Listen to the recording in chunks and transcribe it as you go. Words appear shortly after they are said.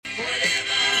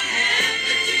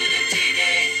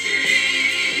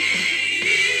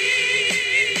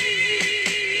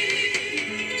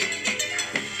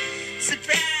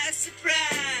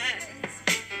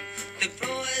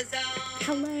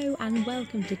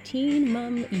welcome to Teen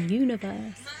Mum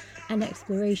Universe, an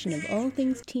exploration of all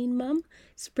things teen mum,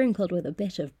 sprinkled with a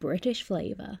bit of British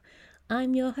flavour.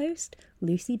 I'm your host,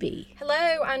 Lucy B.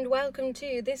 Hello and welcome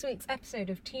to this week's episode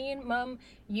of Teen Mum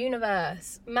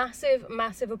Universe.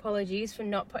 Massive apologies for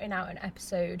not putting out an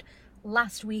episode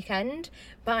last weekend,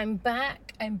 but I'm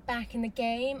back in the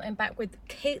game. I'm back with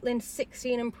Caitlin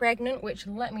 16 and pregnant, which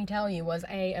let me tell you was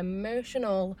a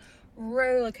emotional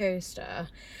roller coaster.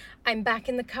 I'm back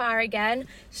in the car again.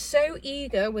 So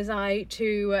eager was I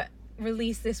to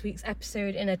release this week's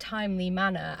episode in a timely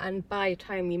manner, and by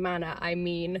timely manner I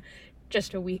mean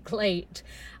just a week late.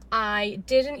 I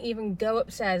didn't even go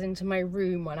upstairs into my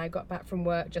room when I got back from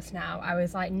work just now. I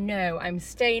was like, no, I'm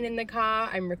staying in the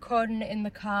car, I'm recording it in the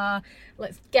car,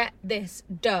 let's get this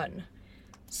done.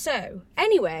 So,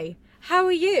 anyway, how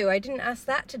are you? I didn't ask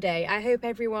that today. I hope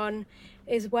everyone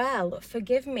is well.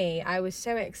 Forgive me, I was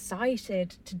so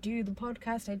excited to do the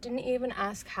podcast, I didn't even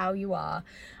ask how you are.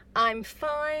 I'm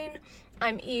fine.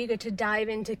 I'm eager to dive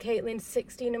into Caitlin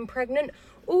 16 and pregnant.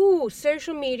 Ooh,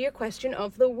 social media question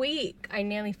of the week. I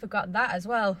nearly forgot that as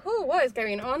well. Ooh, what is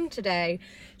going on today?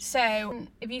 So,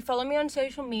 if you follow me on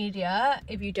social media,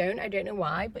 if you don't, I don't know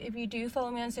why, but if you do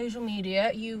follow me on social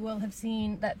media, you will have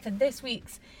seen that for this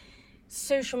week's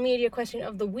social media question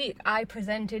of the week, I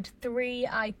presented 3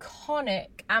 iconic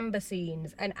Amber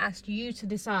scenes and asked you to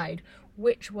decide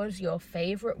which was your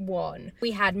favourite one.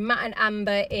 We had Matt and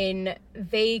Amber in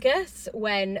Vegas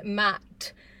when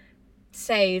Matt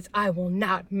says, I will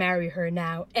not marry her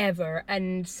now, ever,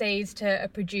 and says to a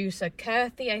producer,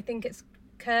 Kirthy, I think it's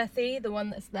Kirthy, the one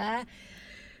that's there,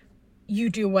 you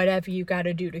do whatever you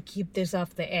gotta do to keep this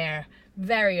off the air.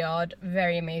 Very odd,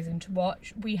 very amazing to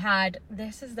watch. We had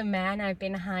This Is the Man I've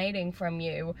Been Hiding From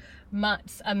You,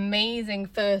 Matt's amazing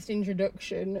first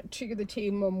introduction to the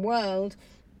teen mum world.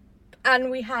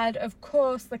 And we had, of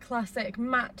course, the classic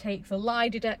Matt takes a lie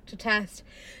detector test,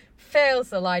 fails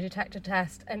the lie detector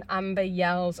test, and Amber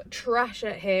yells trash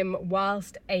at him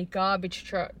whilst a garbage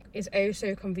truck is oh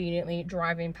so conveniently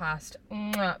driving past.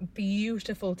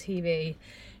 Beautiful TV.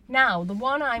 Now, the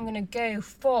one I'm going to go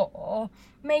for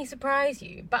may surprise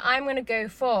you, but I'm going to go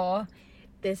for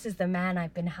This Is the Man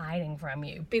I've Been Hiding From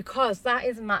You, because that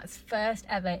is Matt's first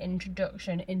ever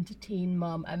introduction into teen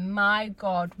mum, and my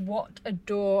God, what a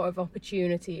door of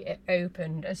opportunity it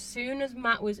opened. As soon as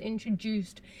Matt was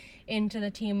introduced into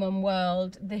the teen mum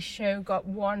world, this show got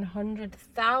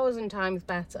 100,000 times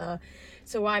better.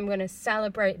 So I'm going to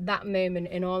celebrate that moment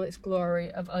in all its glory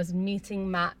of us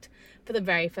meeting Matt for the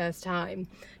very first time.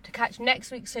 To catch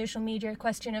next week's social media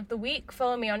question of the week,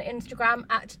 follow me on Instagram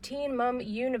at Teen Mum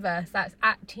Universe. That's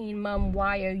at Teen Mum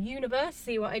YO Universe.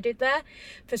 See what I did there?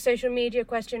 For social media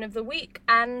question of the week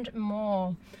and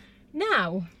more.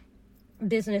 Now,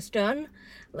 business done.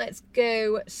 Let's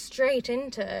go straight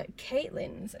into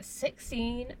Caitlin's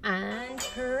 16 and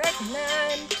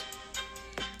pregnant.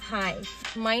 Hi,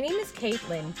 my name is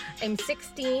Caitlin. I'm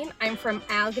 16. I'm from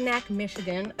Algonac,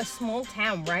 Michigan, a small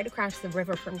town right across the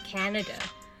river from Canada.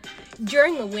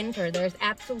 During the winter, there's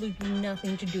absolutely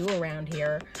nothing to do around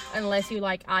here unless you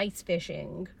like ice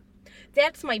fishing.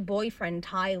 That's my boyfriend,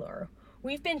 Tyler.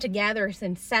 We've been together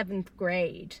since 7th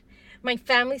grade. My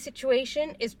family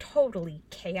situation is totally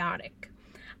chaotic.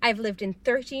 I've lived in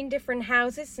 13 different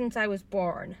houses since I was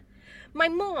born. My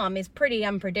mom is pretty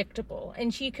unpredictable,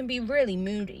 and she can be really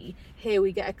moody. Here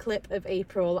we get a clip of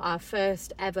April. Our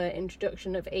first ever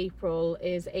introduction of April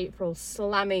is April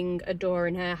slamming a door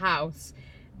in her house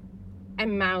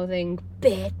and mouthing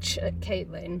bitch at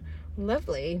Caitlin.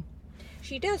 Lovely.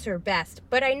 She does her best,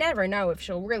 but I never know if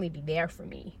she'll really be there for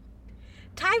me.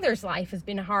 Tyler's life has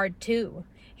been hard too.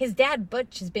 His dad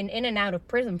Butch has been in and out of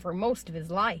prison for most of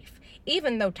his life.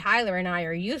 Even though Tyler and I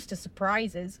are used to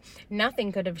surprises,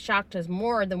 nothing could have shocked us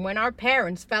more than when our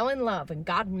parents fell in love and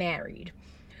got married.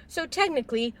 So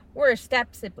technically, we're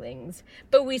step-siblings,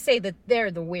 but we say that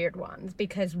they're the weird ones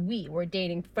because we were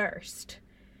dating first.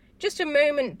 Just a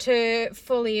moment to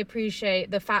fully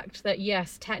appreciate the fact that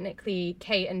yes, technically,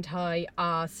 Kate and Ty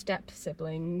are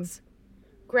step-siblings.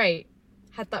 Great.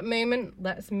 Had that moment,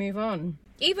 let's move on.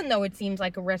 Even though it seems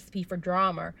like a recipe for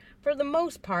drama, for the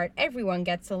most part, everyone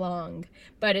gets along.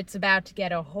 But it's about to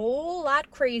get a whole lot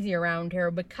crazy around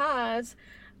here because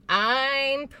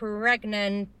I'm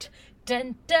pregnant.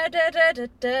 Dun, dun, dun, dun, dun,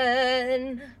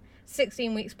 dun.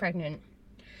 16 weeks pregnant.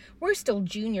 We're still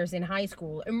juniors in high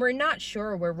school and we're not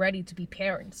sure we're ready to be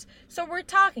parents, so we're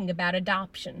talking about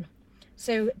adoption.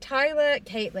 So Tyler,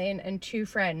 Caitlin, and two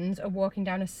friends are walking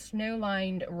down a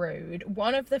snow-lined road.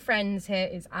 One of the friends here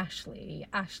is Ashley.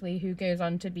 Ashley, who goes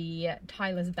on to be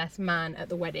Tyler's best man at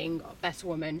the wedding, or best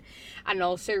woman, and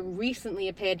also recently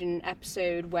appeared in an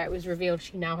episode where it was revealed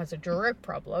she now has a drug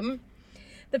problem.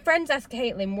 The friends ask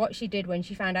Caitlin what she did when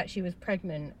she found out she was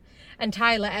pregnant, and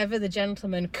Tyler, ever the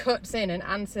gentleman, cuts in and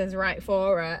answers right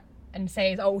for her and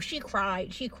says, "Oh, she cried.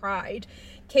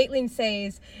 Caitlin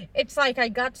says, "It's like I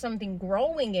got something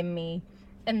growing in me."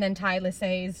 And then Tyler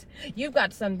says, "You've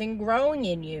got something growing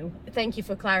in you." Thank you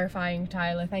for clarifying,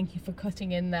 Tyler. Thank you for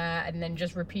cutting in there and then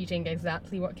just repeating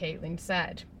exactly what Caitlin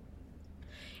said.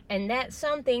 And that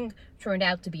something turned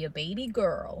out to be a baby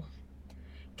girl.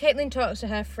 Caitlin talks to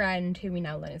her friend, who we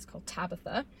now learn is called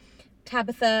Tabitha.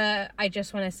 Tabitha, I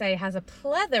just want to say, has a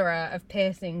plethora of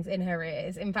piercings in her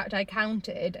ears. In fact, I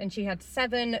counted, and she had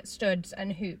 7 studs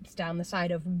and hoops down the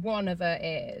side of one of her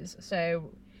ears.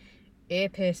 So, ear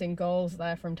piercing goals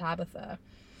there from Tabitha.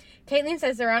 Caitlin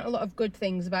says there aren't a lot of good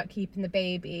things about keeping the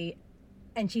baby,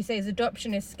 and she says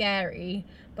adoption is scary,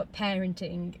 but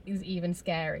parenting is even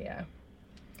scarier.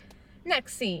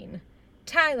 Next scene.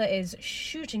 Tyler is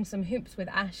shooting some hoops with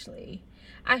Ashley.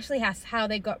 Ashley asks how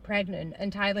they got pregnant,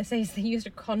 and Tyler says they used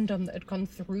a condom that had gone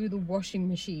through the washing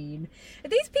machine. Are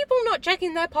these people not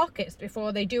checking their pockets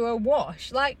before they do a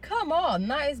wash? Like, come on,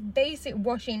 that is basic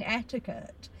washing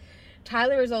etiquette.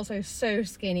 Tyler is also so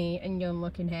skinny and young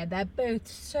looking here. They're both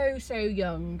so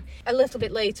young. A little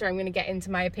bit later, I'm going to get into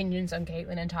my opinions on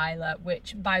Caitlin and Tyler,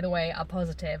 which, by the way, are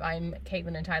positive. I'm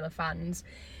Caitlin and Tyler fans.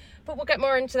 But we'll get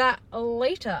more into that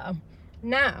later.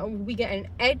 Now we get an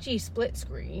edgy split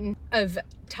screen of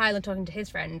Tyler talking to his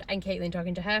friend and Caitlin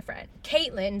talking to her friend.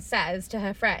 Caitlin says to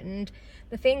her friend,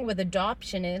 "The thing with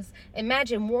adoption is,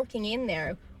 imagine walking in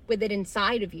there with it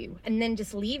inside of you and then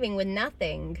just leaving with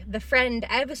nothing." The friend,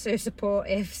 ever so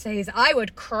supportive, says, "I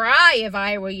would cry if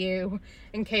I were you."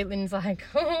 And Caitlin's like,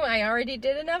 "Oh, I already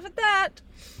did enough of that."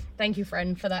 Thank you,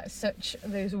 friend, for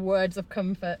those words of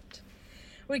comfort.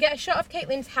 We get a shot of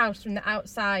Caitlin's house from the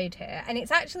outside here, and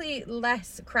it's actually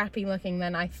less crappy looking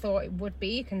than I thought it would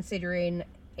be, considering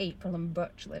April and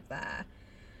Butch live there.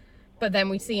 But then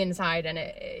we see inside and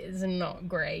it is not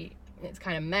great. It's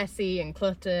kind of messy and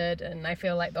cluttered, and I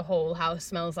feel like the whole house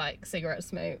smells like cigarette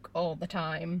smoke all the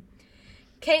time.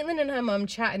 Caitlin and her mum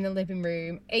chat in the living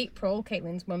room. April,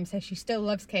 Caitlin's mum, says she still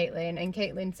loves Caitlin, and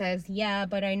Caitlin says, "Yeah,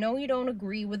 but I know you don't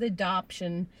agree with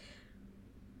adoption."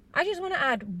 I just want to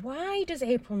add, why does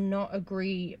April not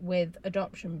agree with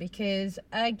adoption? Because,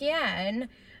 again,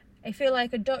 I feel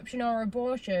like adoption or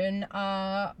abortion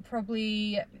are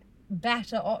probably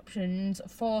better options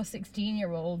for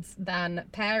 16-year-olds than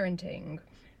parenting.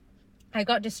 I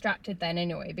got distracted then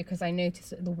anyway because I noticed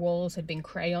that the walls had been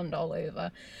crayoned all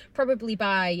over, probably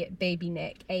by baby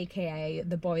Nick, aka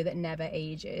the boy that never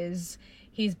ages.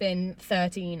 He's been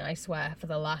 13, I swear, for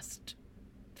the last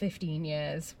 15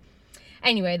 years.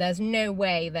 Anyway, there's no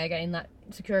way they're getting that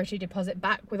security deposit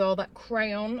back with all that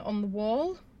crayon on the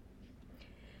wall.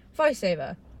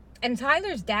 Voiceover. And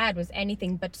Tyler's dad was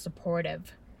anything but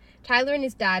supportive. Tyler and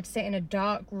his dad sit in a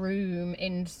dark room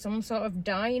in some sort of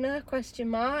diner, ?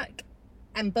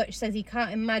 And Butch says he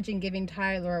can't imagine giving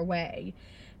Tyler away.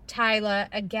 Tyler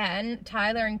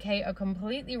and Kate are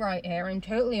completely right here. I'm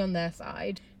totally on their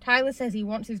side. Tyler says he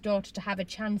wants his daughter to have a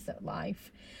chance at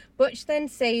life. Butch then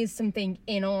says something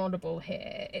inaudible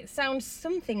here. It sounds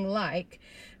something like,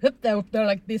 they're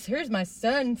like, "This here's my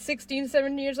son, 16,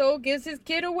 17 years old, gives his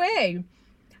kid away."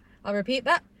 I'll repeat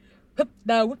that.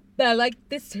 They're like,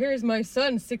 "This here's my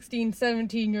son, 16,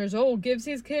 17 years old, gives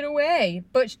his kid away."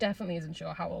 Butch definitely isn't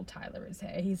sure how old Tyler is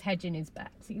here. He's hedging his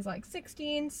bets. He's like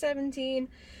 16, 17.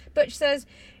 Butch says,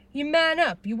 "You man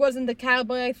up. You wasn't the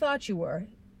cowboy I thought you were."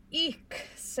 Eek.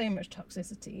 So much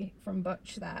toxicity from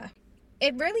Butch there.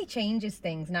 It really changes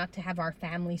things not to have our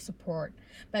family support,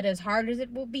 but as hard as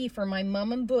it will be for my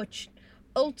mum and Butch,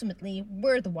 ultimately,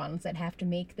 we're the ones that have to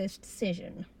make this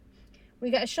decision. We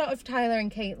get a shot of Tyler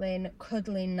and Caitlin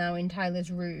cuddling now in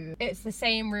Tyler's room. It's the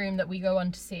same room that we go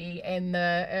on to see in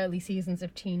the early seasons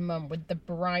of Teen Mum with the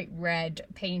bright red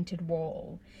painted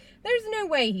wall. There's no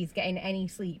way he's getting any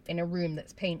sleep in a room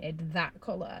that's painted that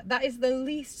colour. That is the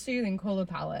least soothing colour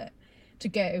palette to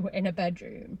go in a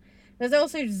bedroom. There's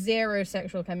also zero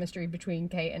sexual chemistry between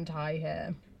Kate and Ty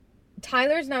here.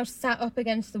 Tyler is now sat up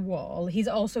against the wall. He's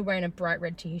also wearing a bright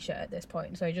red t-shirt at this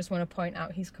point, so I just want to point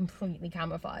out he's completely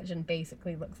camouflaged and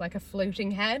basically looks like a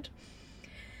floating head.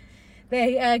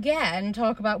 They, again,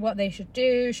 talk about what they should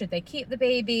do. Should they keep the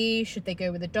baby? Should they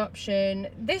go with adoption?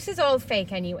 This is all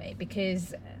fake anyway,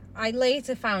 because I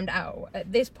later found out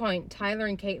at this point Tyler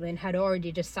and Caitlin had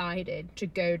already decided to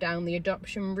go down the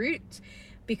adoption route,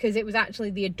 because it was actually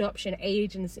the adoption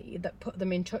agency that put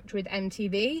them in touch with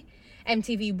MTV.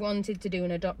 MTV wanted to do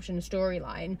an adoption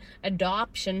storyline,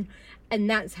 and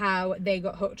that's how they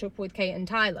got hooked up with Kate and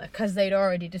Tyler, because they'd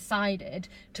already decided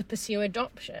to pursue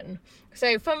adoption.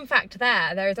 So fun fact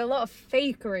there is a lot of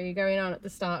fakery going on at the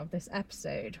start of this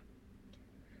episode.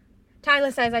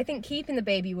 Tyler says, I think keeping the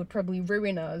baby would probably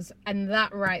ruin us, and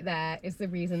that right there is the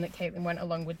reason that Caitlin went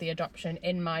along with the adoption,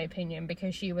 in my opinion,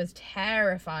 because she was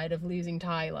terrified of losing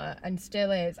Tyler, and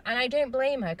still is. And I don't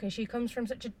blame her, because she comes from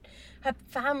her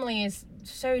family is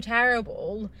so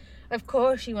terrible. Of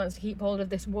course she wants to keep hold of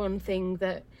this one thing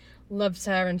that loves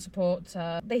her and supports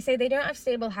her. They say they don't have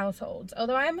stable households,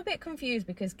 although I am a bit confused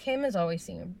because Kim has always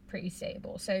seemed pretty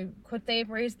stable, so could they have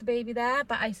raised the baby there?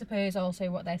 But I suppose also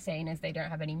what they're saying is they don't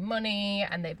have any money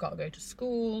and they've got to go to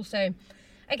school. So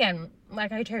again,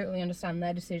 like, I totally understand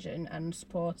their decision and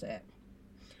support it.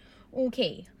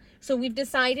 Okay, so we've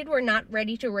decided we're not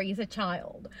ready to raise a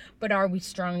child, but are we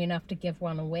strong enough to give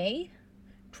one away?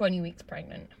 20 weeks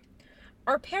pregnant.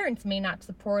 Our parents may not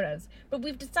support us, but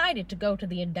we've decided to go to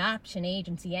the adoption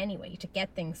agency anyway to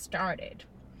get things started.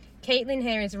 Caitlin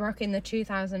here is rocking the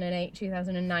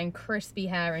 2008-2009 crispy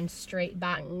hair and straight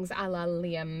bangs a la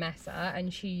Liam Messer,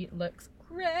 and she looks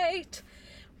great.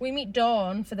 We meet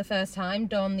Dawn for the first time,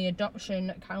 Dawn the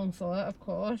adoption counsellor, of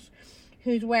course,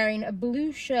 who's wearing a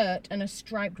blue shirt and a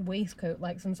striped waistcoat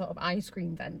like some sort of ice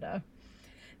cream vendor.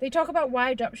 They talk about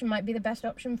why adoption might be the best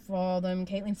option for them.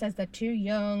 Caitlin says they're too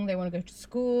young, they want to go to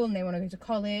school and they want to go to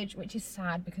college, which is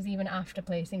sad because even after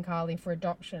placing Carly for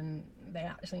adoption, they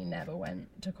actually never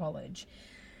went to college.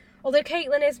 Although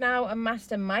Caitlin is now a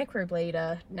master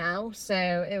microblader now,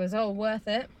 so it was all worth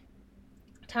it.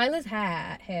 Tyler's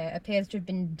hair here appears to have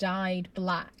been dyed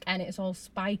black and it's all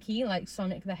spiky like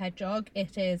Sonic the Hedgehog.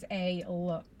 It is a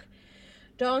look.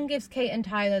 Dawn gives Kate and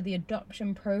Tyler the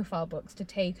adoption profile books to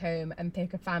take home and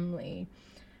pick a family.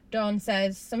 Dawn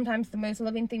says, sometimes the most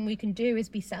loving thing we can do is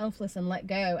be selfless and let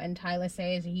go. And Tyler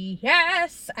says,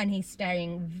 yes! And he's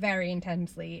staring very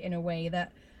intensely in a way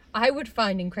that I would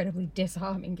find incredibly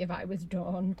disarming if I was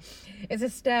Dawn. It's a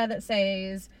stare that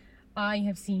says, I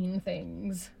have seen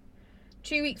things.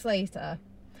 2 weeks later,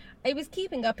 I was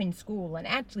keeping up in school and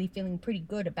actually feeling pretty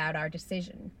good about our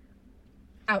decision.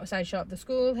 Outside shot of the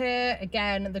school here.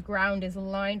 Again, the ground is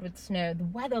lined with snow. The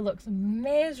weather looks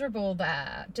miserable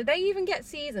there. Do they even get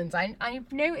seasons?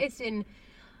 I've noticed in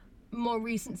more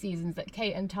recent seasons that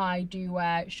Kate and Ty do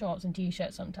wear shorts and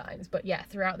t-shirts sometimes. But yeah,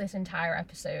 throughout this entire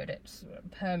episode, it's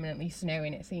permanently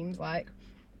snowing, it seems like.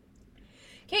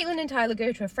 Caitlin and Tyler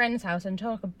go to a friend's house and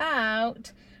talk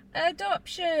about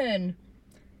adoption.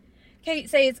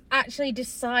 Kate says actually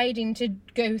deciding to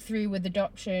go through with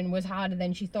adoption was harder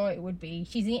than she thought it would be.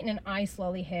 She's eating an ice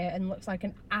lolly here and looks like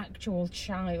an actual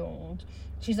child.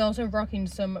 She's also rocking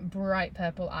some bright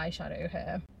purple eyeshadow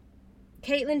here.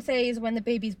 Caitlin says when the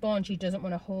baby's born she doesn't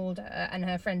want to hold her, and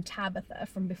her friend Tabitha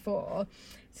from before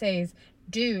says,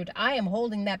 dude, I am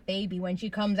holding that baby when she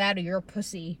comes out of your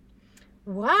pussy.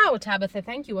 Wow, Tabitha,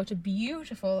 thank you. What a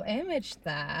beautiful image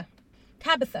there.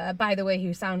 Tabitha, by the way,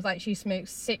 who sounds like she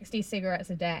smokes 60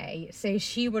 cigarettes a day, says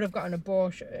she would have got an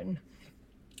abortion.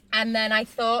 And then I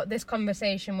thought this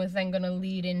conversation was then going to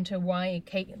lead into why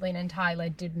Caitlin and Tyler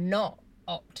did not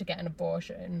opt to get an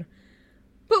abortion.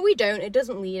 But we don't. It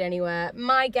doesn't lead anywhere.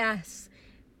 My guess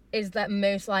is that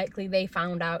most likely they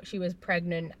found out she was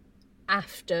pregnant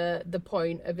after the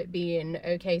point of it being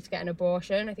okay to get an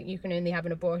abortion. I think you can only have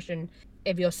an abortion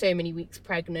if you're so many weeks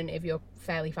pregnant. If you're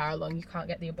fairly far along, you can't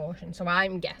get the abortion. So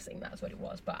I'm guessing that's what it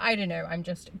was, but I don't know. I'm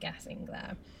just guessing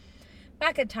there.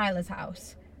 Back at Tyler's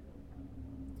house.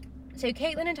 So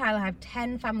Caitlin and Tyler have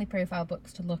 10 family profile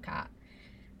books to look at.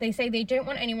 They say they don't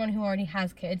want anyone who already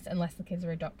has kids unless the kids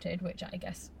are adopted, which I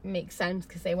guess makes sense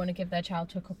because they want to give their child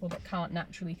to a couple that can't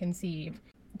naturally conceive.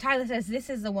 Tyler says, this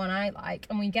is the one I like,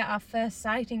 and we get our first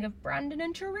sighting of Brandon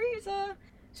and Teresa.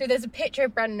 So there's a picture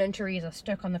of Brandon and Teresa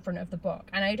stuck on the front of the book,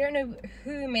 and I don't know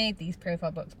who made these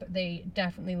profile books, but they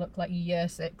definitely look like Year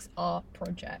 6 art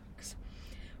projects.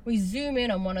 We zoom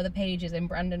in on one of the pages in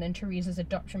Brandon and Teresa's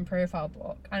adoption profile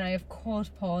book, and I of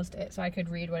course paused it so I could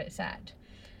read what it said.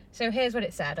 So here's what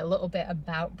it said, a little bit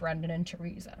about Brandon and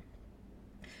Teresa.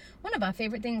 One of our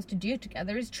favourite things to do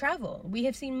together is travel. We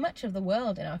have seen much of the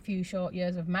world in our few short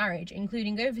years of marriage,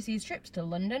 including overseas trips to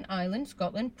London, Ireland,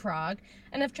 Scotland, Prague,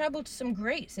 and have travelled to some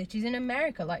great cities in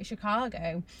America like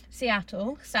Chicago,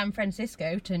 Seattle, San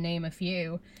Francisco, to name a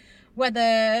few.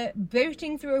 Whether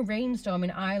boating through a rainstorm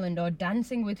in Ireland or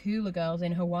dancing with hula girls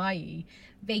in Hawaii,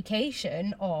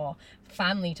 vacation or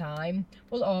family time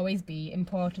will always be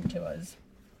important to us.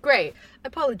 Great.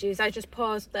 Apologies, I just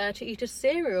paused there to eat a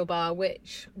cereal bar,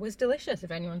 which was delicious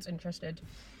if anyone's interested.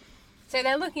 So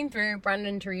they're looking through Brandon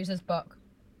and Teresa's book.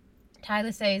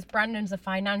 Tyler says Brandon's a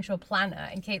financial planner,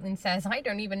 and Caitlin says, I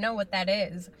don't even know what that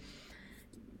is.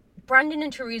 Brandon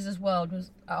and Teresa's world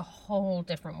was a whole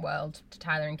different world to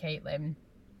Tyler and Caitlin.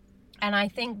 And I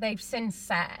think they've since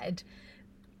said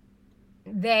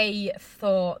they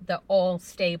thought that all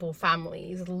stable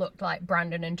families looked like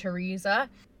Brandon and Teresa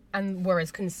and were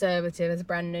as conservative as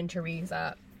Brandon and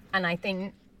Teresa. And I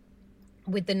think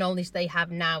with the knowledge they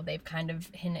have now, they've kind of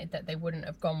hinted that they wouldn't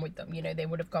have gone with them. You know, they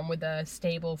would have gone with a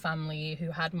stable family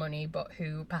who had money, but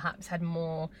who perhaps had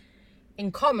more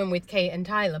in common with Kate and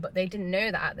Tyler, but they didn't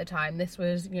know that at the time. This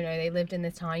was, you know, they lived in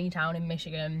this tiny town in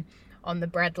Michigan on the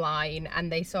bread line,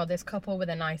 and they saw this couple with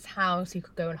a nice house who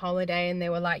could go on holiday, and they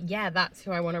were like, yeah, that's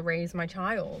who I want to raise my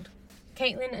child.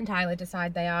 Caitlin and Tyler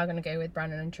decide they are going to go with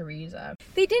Brandon and Teresa.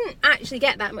 They didn't actually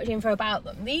get that much info about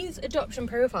them. These adoption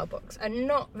profile books are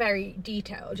not very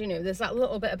detailed. You know, there's that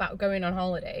little bit about going on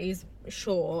holidays.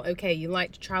 Sure, okay, you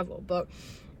like to travel, but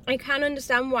I can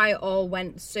understand why it all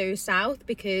went so south,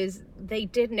 because they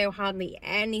did know hardly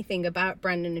anything about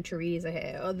Brandon and Teresa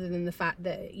here, other than the fact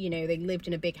that, you know, they lived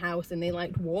in a big house and they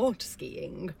liked water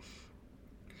skiing.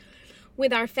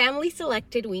 With our family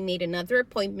selected, we made another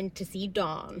appointment to see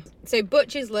Dawn. So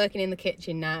Butch is lurking in the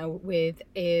kitchen now with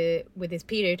his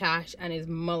pedo tash and his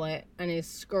mullet and his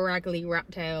scraggly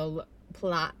rat tail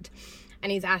plait,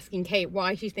 and he's asking Kate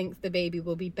why she thinks the baby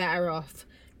will be better off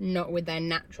not with their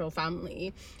natural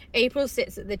family. April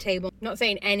sits at the table, not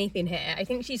saying anything here. I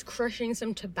think she's crushing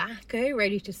some tobacco,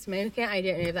 ready to smoke it. I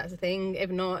don't know if that's a thing.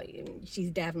 If not, she's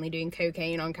definitely doing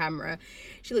cocaine on camera.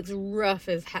 She looks rough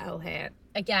as hell here.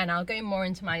 Again, I'll go more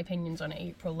into my opinions on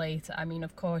April later. I mean,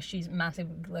 of course, she's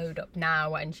massively glowed up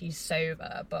now and she's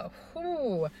sober, but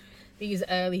these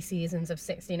early seasons of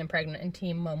 16 and Pregnant and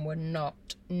Teen Mum were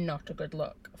not a good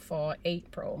look for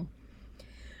April.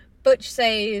 Butch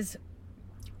says,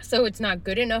 so it's not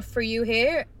good enough for you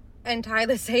here? And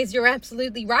Tyler says, you're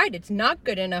absolutely right. It's not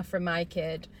good enough for my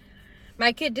kid.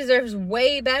 My kid deserves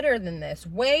way better than this.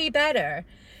 Way better.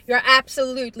 You're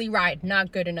absolutely right.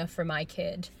 Not good enough for my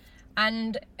kid.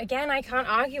 And again, I can't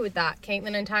argue with that.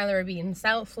 Caitlin and Tyler are being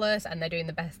selfless and they're doing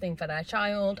the best thing for their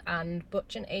child. And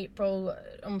Butch and April,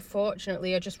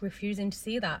 unfortunately, are just refusing to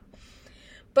see that.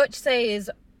 Butch says,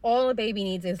 all a baby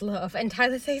needs is love. And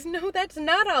Tyler says, no, that's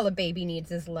not all a baby needs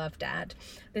is love, Dad.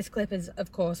 This clip is,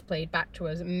 of course, played back to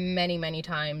us many, many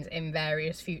times in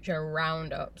various future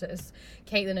roundups. It's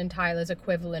Caitlin and Tyler's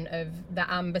equivalent of the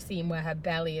Amber scene where her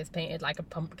belly is painted like a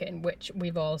pumpkin, which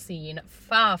we've all seen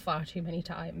far, far too many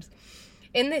times.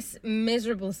 In this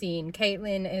miserable scene,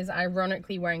 Caitlin is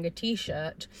ironically wearing a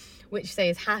t-shirt which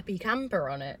says Happy Camper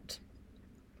on it.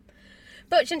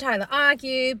 Butch and Tyler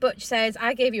argue. Butch says,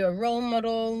 I gave you a role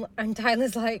model. And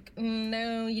Tyler's like,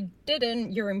 no, you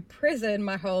didn't. You're in prison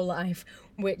my whole life,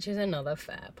 which is another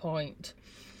fair point.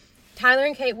 Tyler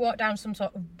and Kate walk down some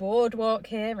sort of boardwalk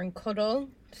here and cuddle.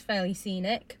 It's fairly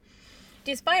scenic.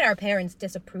 Despite our parents'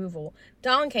 disapproval,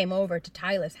 Dawn came over to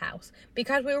Tyler's house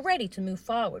because we were ready to move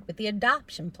forward with the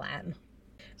adoption plan.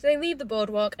 So they leave the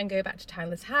boardwalk and go back to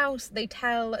Tyler's house. They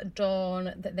tell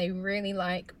Dawn that they really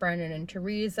like Brandon and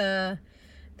Teresa.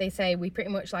 They say, we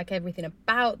pretty much like everything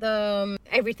about them.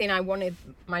 Everything I wanted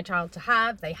my child to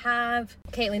have, they have.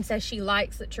 Caitlin says she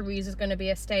likes that Teresa's going to be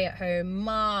a stay-at-home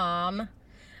mom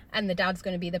and the dad's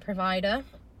going to be the provider.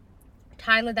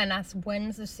 Tyler then asks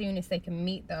when's the soonest they can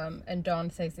meet them, and Dawn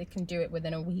says they can do it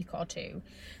within a week or two.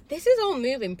 This is all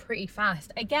moving pretty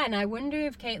fast. Again, I wonder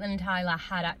if Caitlin and Tyler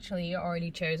had actually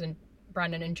already chosen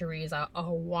Brandon and Teresa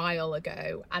a while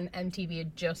ago, and MTV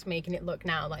are just making it look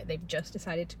now like they've just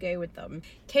decided to go with them.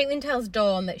 Caitlin tells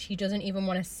Dawn that she doesn't even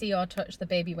want to see or touch the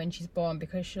baby when she's born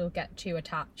because she'll get too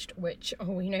attached, which,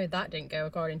 we know that didn't go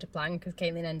according to plan because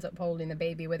Caitlin ends up holding the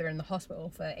baby with her in the hospital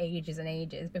for ages and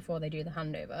ages before they do the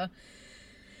handover.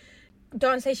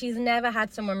 Dawn says she's never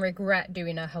had someone regret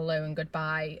doing a hello and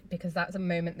goodbye because that's a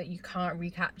moment that you can't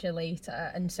recapture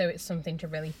later, and so it's something to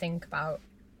really think about.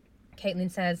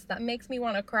 Caitlin says, that makes me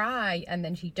want to cry, and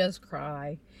then she does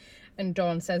cry. And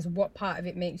Dawn says, what part of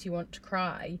it makes you want to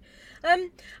cry? I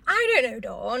don't know,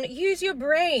 Dawn. Use your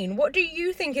brain. What do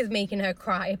you think is making her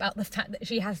cry about the fact that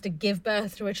she has to give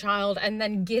birth to a child and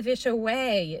then give it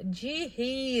away?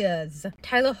 Jeez.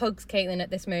 Tyler hugs Caitlin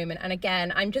at this moment, and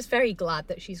again, I'm just very glad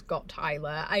that she's got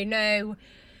Tyler. I know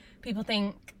people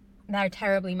think they're a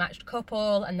terribly matched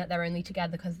couple and that they're only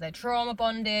together because they're trauma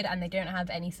bonded and they don't have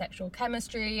any sexual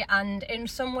chemistry. And in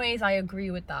some ways I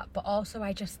agree with that, but also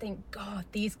I just think, God,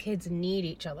 these kids need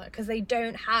each other because they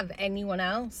don't have anyone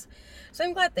else. So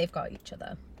I'm glad they've got each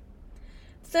other.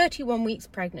 31 weeks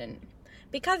pregnant.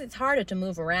 Because it's harder to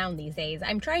move around these days,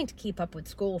 I'm trying to keep up with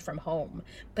school from home,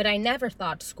 but I never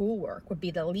thought schoolwork would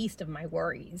be the least of my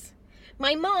worries.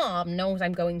 My mom knows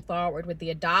I'm going forward with the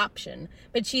adoption,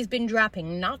 but she's been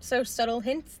dropping not so subtle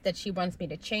hints that she wants me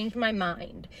to change my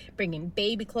mind, bringing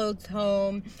baby clothes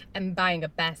home and buying a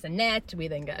bassinet. We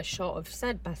then get a shot of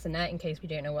said bassinet in case we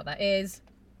don't know what that is.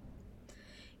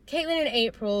 Caitlin and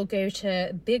April go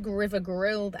to Big River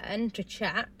Grill then to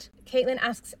chat. Caitlin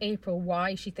asks April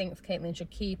why she thinks Caitlin should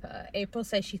keep her. April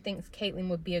says she thinks Caitlin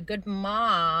would be a good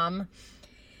mom.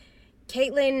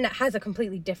 Caitlin has a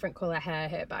completely different colour hair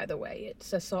here, by the way.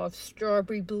 It's a sort of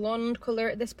strawberry blonde colour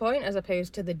at this point, as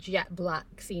opposed to the jet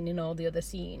black seen in all the other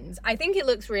scenes. I think it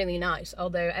looks really nice,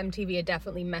 although MTV are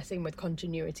definitely messing with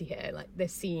continuity here. Like,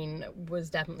 this scene was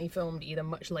definitely filmed either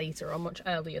much later or much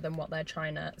earlier than what they're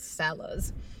trying to sell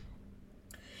us.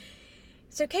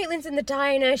 So Caitlin's in the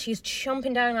diner, she's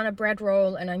chomping down on a bread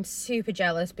roll, and I'm super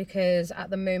jealous because at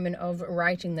the moment of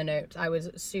writing the notes, I was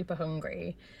super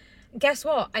hungry. Guess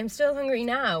what? I'm still hungry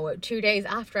now, 2 days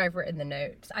after I've written the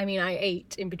notes. I mean, I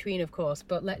ate in between, of course,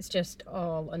 but let's just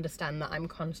all understand that I'm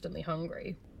constantly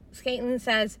hungry. Caitlin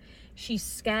says she's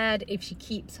scared if she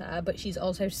keeps her, but she's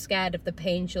also scared of the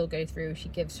pain she'll go through if she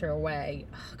gives her away.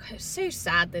 Oh, God, it's so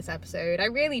sad, this episode. I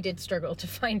really did struggle to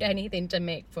find anything to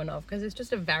make fun of because it's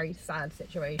just a very sad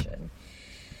situation.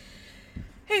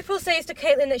 April says to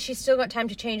Caitlin that she's still got time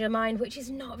to change her mind, which is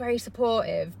not very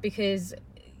supportive because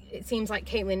it seems like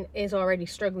Caitlin is already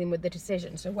struggling with the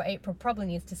decision. So what April probably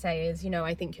needs to say is, you know,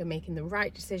 I think you're making the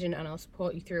right decision and I'll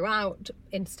support you throughout,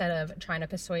 instead of trying to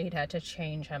persuade her to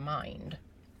change her mind.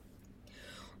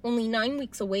 Only 9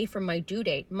 weeks away from my due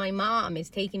date, my mom is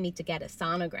taking me to get a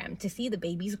sonogram to see the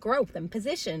baby's growth and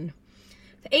position.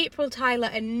 April, Tyler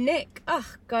and Nick,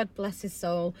 oh God bless his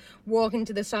soul, walk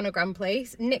into the sonogram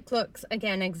place. Nick looks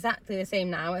again exactly the same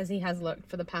now as he has looked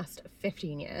for the past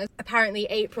 15 years. Apparently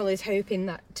April is hoping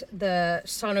that the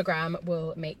sonogram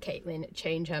will make Caitlin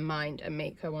change her mind and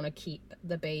make her want to keep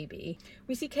the baby.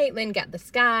 We see Caitlin get the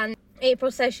scan. April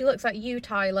says she looks like you,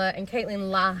 Tyler, and Caitlin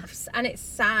laughs, and it's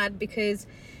sad because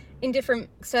in different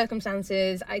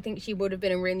circumstances I think she would have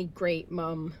been a really great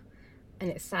mum. And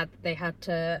it's sad that they had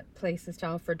to place this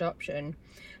child for adoption.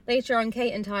 Later on,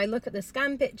 Kate and Ty look at the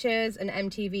scan pictures and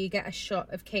MTV get a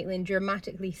shot of Caitlin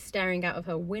dramatically staring out of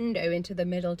her window into the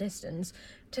middle distance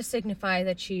to signify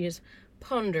that she is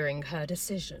pondering her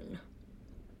decision.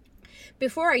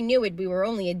 Before I knew it, we were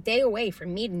only a day away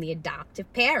from meeting the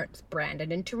adoptive parents,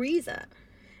 Brandon and Teresa.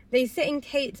 They sit in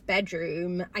Kate's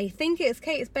bedroom. I think it's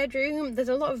Kate's bedroom. There's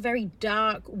a lot of very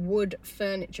dark wood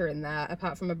furniture in there,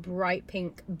 apart from a bright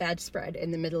pink bedspread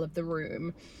in the middle of the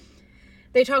room.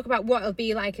 They talk about what it'll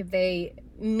be like if they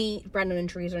meet Brandon and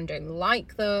Teresa and don't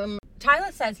like them.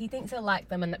 Tyler says he thinks he'll like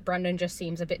them and that Brandon just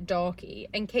seems a bit dorky.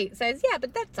 And Kate says, yeah,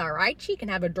 but that's all right. She can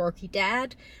have a dorky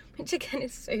dad, which again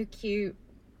is so cute.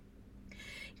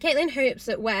 Caitlin hopes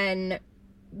that when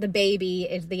the baby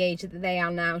is the age that they are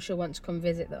now, she'll want to come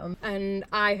visit them, and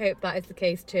I hope that is the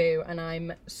case too. And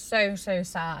I'm so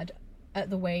sad at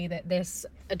the way that this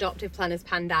adoptive plan has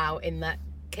panned out, in that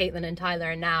Caitlin and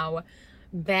Tyler are now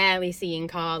barely seeing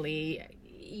Carly,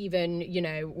 even, you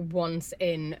know, once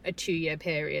in a 2-year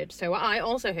period. So I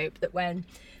also hope that when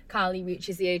Carly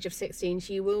reaches the age of 16,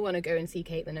 she will want to go and see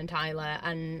Caitlin and Tyler.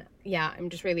 And yeah, I'm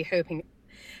just really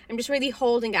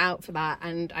holding out for that,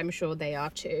 and I'm sure they are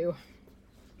too.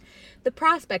 The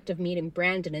prospect of meeting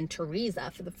Brandon and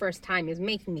Teresa for the first time is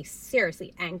making me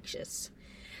seriously anxious.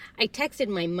 I texted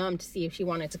my mum to see if she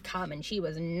wanted to come, and she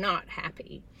was not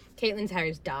happy. Caitlin's hair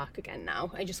is dark again now,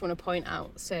 I just want to point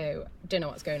out, so don't know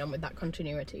what's going on with that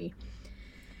continuity.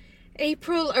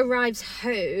 April arrives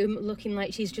home looking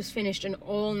like she's just finished an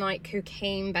all-night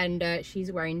cocaine bender.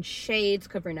 She's wearing shades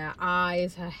covering her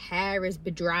eyes. Her hair is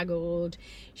bedraggled.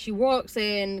 She walks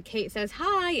in. Kate says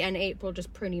hi, and April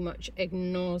just pretty much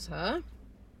ignores her.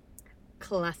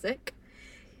 Classic.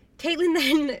 Caitlin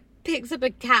then picks up a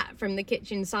cat from the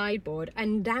kitchen sideboard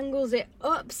and dangles it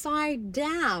upside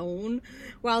down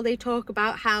while they talk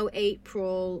about how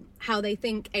they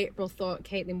think April thought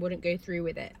Caitlin wouldn't go through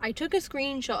with it. I took a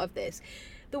screenshot of this.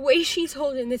 The way she's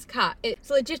holding this cat, it's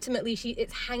legitimately,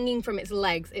 it's hanging from its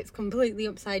legs. It's completely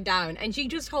upside down, and she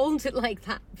just holds it like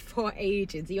that for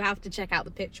ages. You have to check out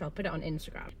the picture. I'll put it on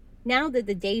Instagram. Now that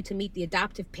the day to meet the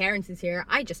adoptive parents is here,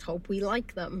 I just hope we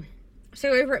like them.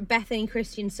 So over at Bethany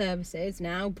Christian Services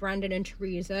now, Brandon and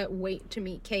Teresa wait to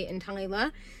meet Kate and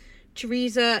Tyler.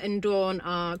 Teresa and Dawn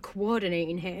are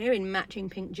coordinating here in matching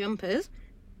pink jumpers.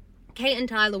 Kate and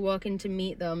Tyler walk in to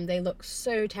meet them. They look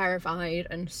so terrified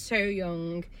and so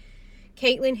young.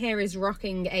 Caitlin here is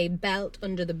rocking a belt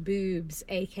under the boobs,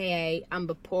 aka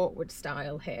Amber Portwood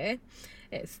style here.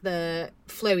 It's the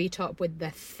flowy top with the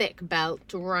thick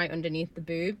belt right underneath the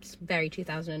boobs. Very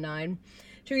 2009.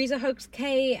 Teresa hugs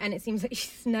Kate and it seems like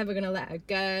she's never going to let her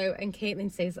go. And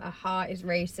Caitlin says that her heart is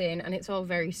racing and it's all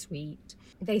very sweet.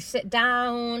 They sit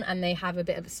down and they have a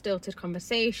bit of a stilted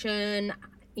conversation.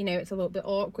 You know, it's a little bit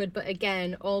awkward, but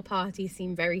again, all parties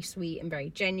seem very sweet and very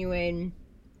genuine.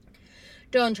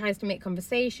 Dawn tries to make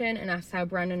conversation and asks how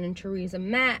Brandon and Teresa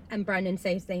met, and Brandon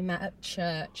says they met at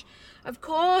church. Of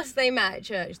course they met at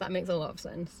church, that makes a lot of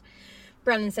sense.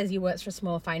 Brandon says he works for a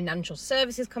small financial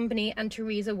services company and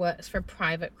Teresa works for a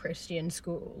private Christian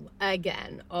school.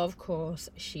 Again, of course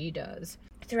she does.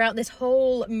 Throughout this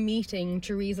whole meeting,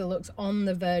 Teresa looks on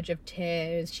the verge of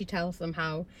tears. She tells them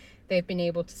how they've been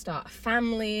able to start a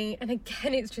family. And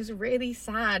again, it's just really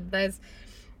sad. There's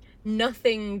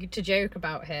nothing to joke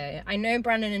about here. I know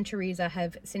Brandon and Teresa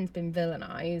have since been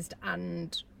villainized,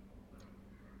 and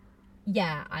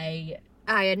yeah, I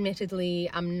admittedly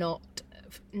am not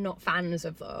fans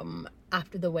of them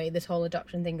after the way this whole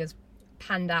adoption thing has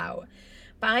panned out.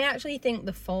 But I actually think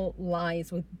the fault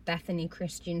lies with Bethany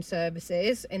Christian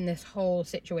Services in this whole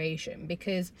situation,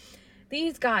 because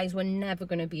these guys were never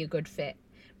going to be a good fit.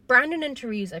 Brandon and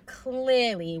Teresa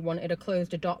clearly wanted a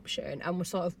closed adoption and were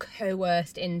sort of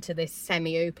coerced into this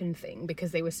semi-open thing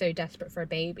because they were so desperate for a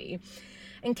baby.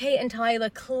 And Kate and Tyler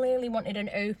clearly wanted an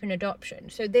open adoption.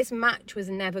 So this match was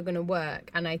never going to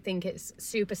work. And I think it's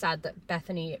super sad that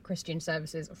Bethany Christian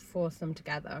Services forced them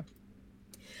together.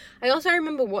 I also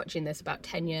remember watching this about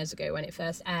 10 years ago when it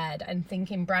first aired and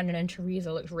thinking Brandon and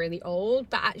Teresa looked really old.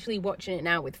 But actually watching it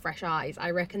now with fresh eyes,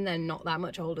 I reckon they're not that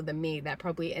much older than me. They're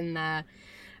probably in their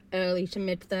early to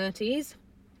mid 30s.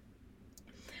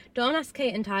 Dawn asks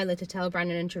Kate and Tyler to tell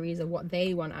Brandon and Teresa what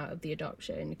they want out of the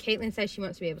adoption. Caitlin says she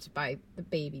wants to be able to buy the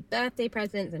baby birthday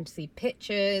presents and to see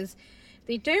pictures.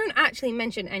 They don't actually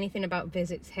mention anything about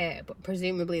visits here, but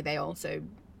presumably they also,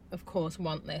 of course,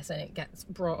 want this and it gets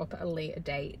brought up at a later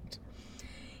date.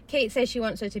 Kate says she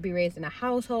wants her to be raised in a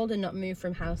household and not move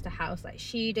from house to house like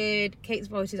she did. Kate's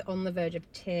voice is on the verge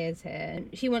of tears here.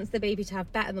 She wants the baby to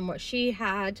have better than what she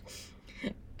had.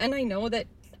 And I know that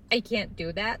I can't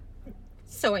do that.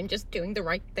 So I'm just doing the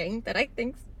right thing that I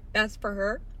think's best for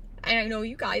her. And I know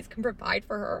you guys can provide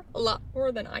for her a lot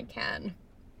more than I can.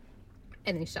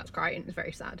 And then he starts crying. It's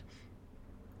very sad.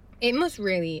 It must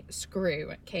really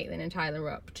screw Caitlin and Tyler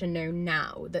up to know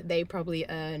now that they probably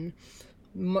earn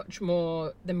much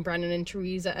more than Brandon and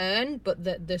Teresa earn, but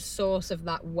that the source of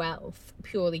that wealth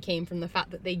purely came from the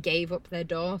fact that they gave up their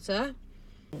daughter.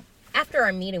 After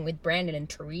our meeting with Brandon and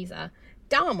Teresa,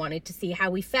 Dawn wanted to see how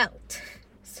we felt.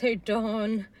 So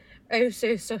Dawn, oh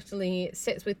so subtly,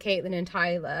 sits with Caitlin and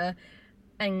Tyler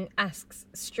and asks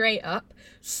straight up,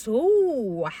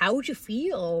 "So, how'd you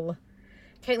feel?"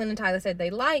 Caitlin and Tyler said they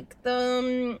like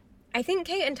them. I think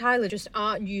Kate and Tyler just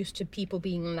aren't used to people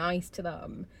being nice to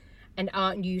them and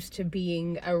aren't used to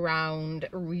being around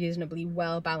reasonably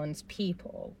well-balanced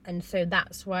people. And so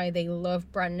that's why they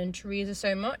love Brandon and Teresa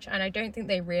so much. And I don't think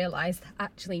they realise that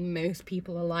actually most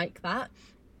people are like that,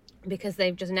 because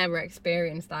they've just never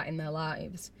experienced that in their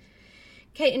lives.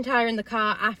 Kate and Tyler in the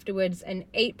car afterwards, and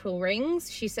April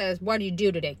rings. She says, "What do you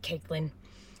do today, Caitlin?"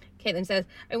 Caitlin says,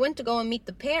 "I went to go and meet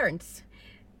the parents."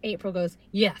 April goes,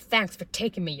 "Yeah, thanks for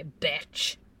taking me, you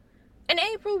bitch." And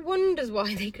April wonders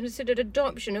why they considered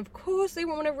adoption. Of course they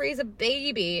want to raise a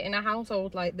baby in a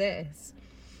household like this.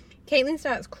 Caitlin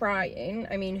starts crying.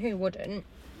 I mean, who wouldn't?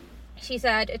 She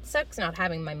said, "It sucks not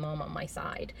having my mom on my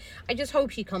side. I just hope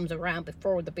she comes around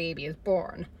before the baby is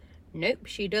born." Nope,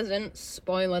 she doesn't.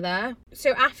 Spoiler there.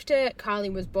 So after Carly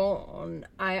was born,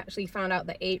 I actually found out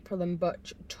that April and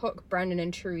Butch took Brandon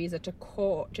and Teresa to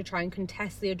court to try and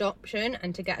contest the adoption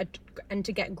and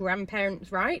to get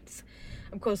grandparents' rights.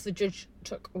 Of course, the judge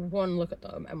took one look at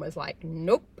them and was like,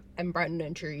 nope, and Brandon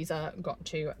and Teresa got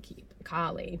to keep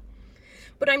Carly.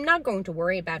 But I'm not going to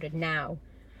worry about it now.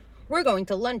 We're going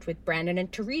to lunch with Brandon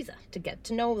and Teresa to get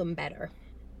to know them better.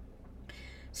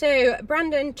 So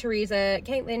Brandon, Teresa,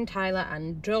 Caitlin, Tyler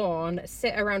and Dawn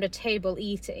sit around a table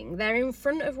eating. They're in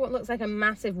front of what looks like a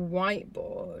massive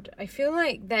whiteboard. I feel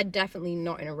like they're definitely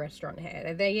not in a restaurant here.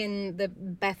 Are they in the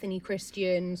Bethany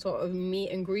Christian sort of meet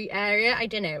and greet area? I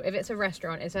don't know. If it's a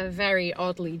restaurant, it's a very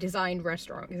oddly designed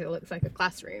restaurant because it looks like a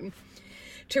classroom.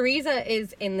 Teresa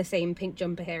is in the same pink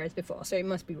jumper here as before, so it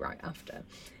must be right after.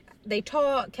 They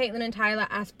talk. Caitlin and Tyler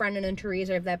ask Brandon and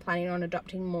Teresa if they're planning on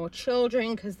adopting more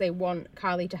children because they want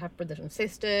Carly to have brothers and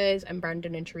sisters, and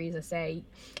Brandon and Teresa say,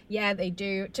 yeah, they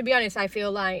do. To be honest, I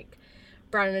feel like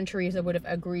Brandon and Teresa would have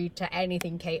agreed to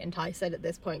anything Kate and Ty said at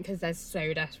this point because they're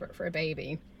so desperate for a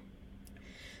baby.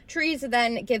 Teresa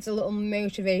then gives a little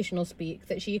motivational speak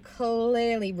that she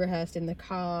clearly rehearsed in the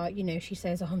car. You know, she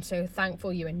says, oh, I'm so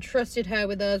thankful you entrusted her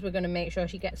with us. We're going to make sure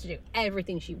she gets to do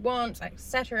everything she wants,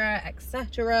 etc.,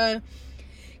 etc.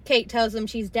 Kate tells them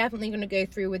she's definitely going to go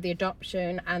through with the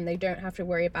adoption and they don't have to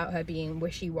worry about her being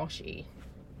wishy-washy.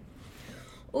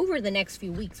 Over the next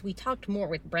few weeks, we talked more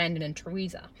with Brandon and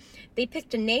Teresa. They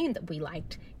picked a name that we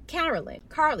liked,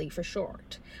 Carly for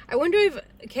short. I wonder if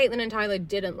Caitlin and Tyler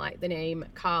didn't like the name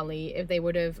Carly, if they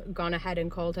would have gone ahead and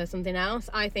called her something else.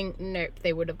 I think, nope,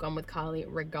 they would have gone with Carly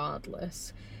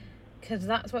regardless. Because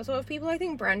that's what sort of people I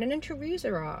think Brandon and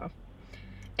Teresa are.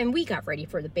 And we got ready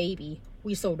for the baby.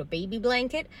 We sold a baby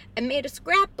blanket and made a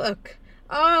scrapbook.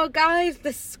 Oh, guys,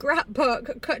 the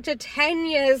scrapbook cut to 10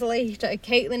 years later.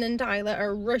 Caitlin and Tyler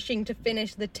are rushing to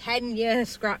finish the 10-year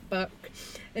scrapbook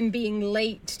and being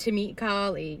late to meet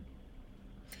Carly.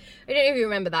 I don't know if you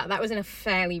remember that. That was in a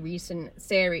fairly recent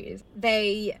series.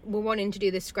 They were wanting to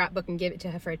do this scrapbook and give it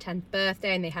to her for her 10th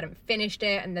birthday, and they hadn't finished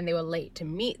it, and then they were late to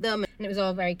meet them, and it was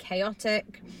all very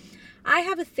chaotic. I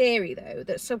have a theory, though,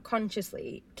 that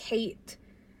subconsciously Kate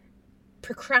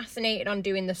procrastinated on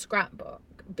doing the scrapbook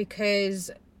because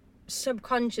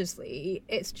subconsciously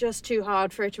it's just too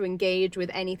hard for her to engage with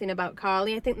anything about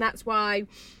Carly. I think that's why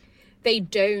they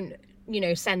don't,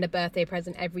 send a birthday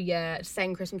present every year,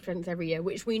 send Christmas presents every year,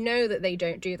 which we know that they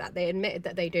don't do that. They admitted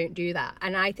that they don't do that.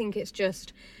 And I think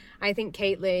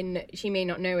Caitlin, she may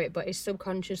not know it, but is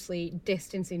subconsciously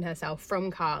distancing herself from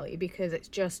Carly because it's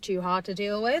just too hard to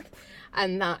deal with.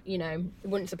 And that, it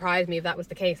wouldn't surprise me if that was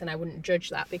the case, and I wouldn't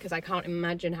judge that because I can't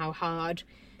imagine how hard,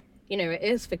 it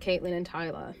is for Caitlin and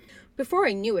Tyler. Before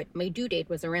I knew it, my due date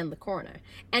was around the corner,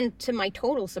 and to my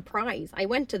total surprise, I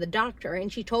went to the doctor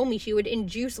and she told me she would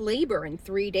induce labor in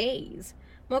 3 days.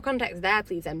 More context there,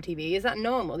 please, MTV. Is that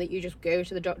normal that you just go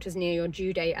to the doctors near your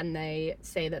due date and they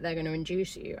say that they're going to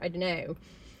induce you? I don't know.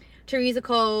 Teresa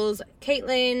calls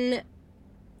Caitlin,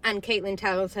 and Caitlin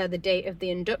tells her the date of the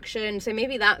induction, so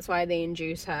maybe that's why they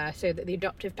induce her, so that the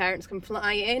adoptive parents can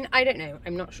fly in. I don't know.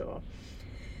 I'm not sure.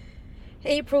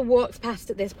 April walks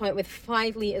past at this point with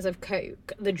 5 litres of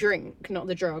Coke, the drink, not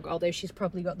the drug, although she's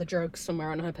probably got the drugs somewhere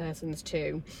on her persons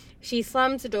too. She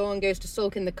slams the door and goes to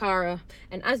sulk in the car,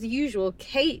 and as usual,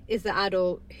 Kate is the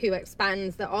adult who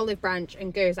expands the olive branch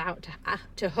and goes out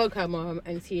to hug her mum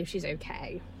and see if she's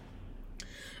okay.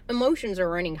 Emotions are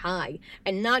running high,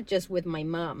 and not just with my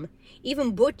mum.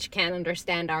 Even Butch can't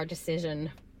understand our decision.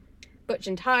 Butch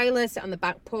and Tyler sit on the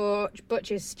back porch.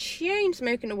 Butch is chain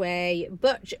smoking away.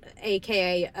 Butch,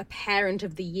 aka a parent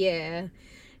of the year,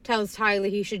 tells Tyler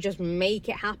he should just make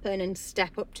it happen and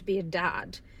step up to be a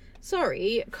dad.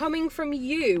 Sorry, coming from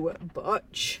you,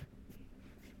 Butch.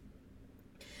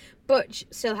 Butch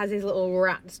still has his little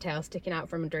rat's tail sticking out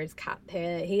from under his cap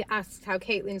here. He asks how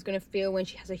Caitlin's going to feel when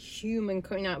she has a human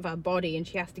coming out of her body and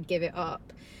she has to give it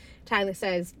up. Tyler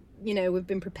says, we've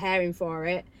been preparing for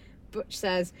it. Butch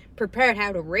says, prepared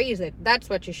how to raise it. That's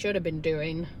what you should have been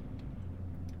doing.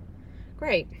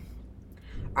 Great.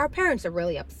 Our parents are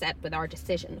really upset with our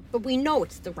decision, but we know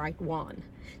it's the right one.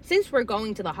 Since we're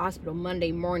going to the hospital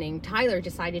Monday morning, Tyler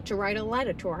decided to write a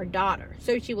letter to our daughter,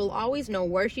 so she will always know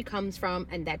where she comes from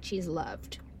and that she's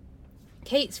loved.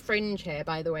 Kate's fringe here,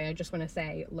 by the way, I just want to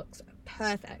say, looks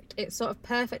perfect. It's sort of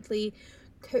perfectly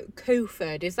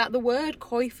coiffured. Is that the word?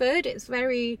 Coiffured?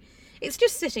 It's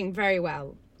just sitting very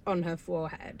well on her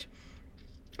forehead.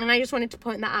 And I just wanted to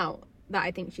point that out, that I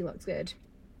think she looks good.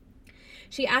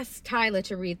 She asks Tyler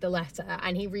to read the letter,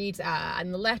 and he reads it,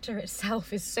 and the letter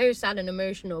itself is so sad and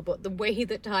emotional, but the way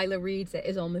that Tyler reads it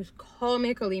is almost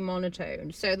comically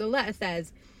monotone. So the letter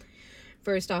says,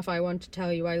 first off, I want to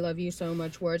tell you I love you so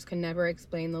much. Words can never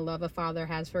explain the love a father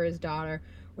has for his daughter.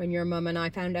 When your mom and I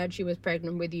found out she was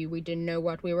pregnant with you, we didn't know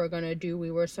what we were going to do.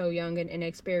 We were so young and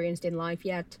inexperienced in life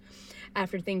yet.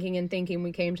 After thinking and thinking,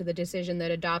 we came to the decision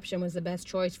that adoption was the best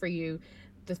choice for you.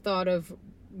 The thought of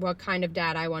what kind of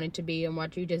dad I wanted to be and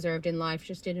what you deserved in life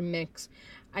just didn't mix.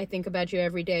 I think about you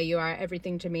every day. You are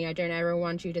everything to me. I don't ever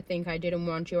want you to think I didn't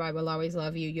want you. I will always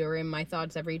love you. You're in my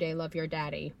thoughts every day. Love, your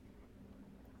daddy.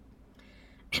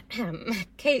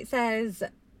 Kate says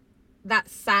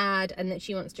that's sad and that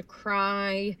she wants to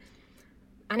cry.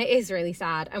 And it is really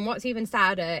sad. And what's even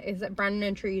sadder is that Brandon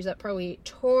and Teresa probably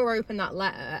tore open that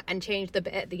letter and changed the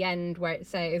bit at the end where it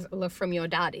says love from your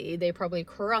daddy. They probably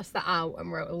crossed that out and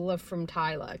wrote love from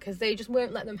Tyler, because they just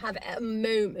won't let them have it at a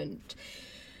moment.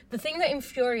 The thing that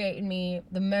infuriated me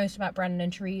the most about Brandon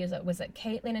and Teresa was at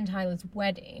Caitlyn and Tyler's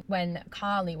wedding, when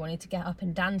Carly wanted to get up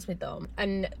and dance with them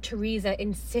and Teresa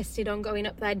insisted on going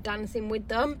up there dancing with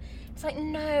them. It's like,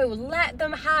 no, let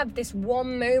them have this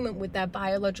one moment with their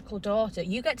biological daughter.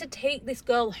 You get to take this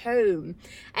girl home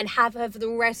and have her for the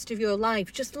rest of your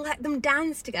life. Just let them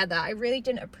dance together. I really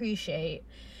didn't appreciate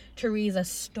Teresa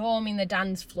storming the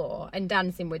dance floor and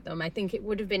dancing with them. I think it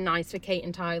would have been nice for Kate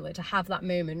and Tyler to have that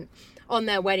moment on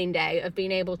their wedding day of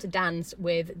being able to dance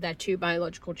with their 2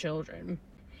 biological children.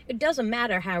 It doesn't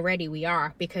matter how ready we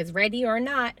are, because ready or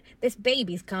not, this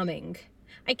baby's coming.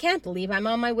 I can't believe I'm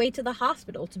on my way to the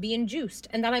hospital to be induced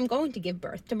and that I'm going to give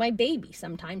birth to my baby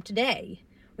sometime today.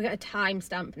 We got a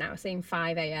timestamp now saying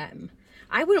 5 a.m.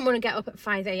 I wouldn't want to get up at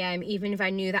 5 a.m. even if I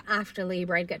knew that after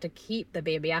labour I'd get to keep the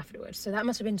baby afterwards. So that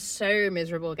must have been so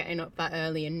miserable, getting up that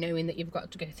early and knowing that you've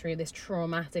got to go through this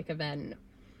traumatic event.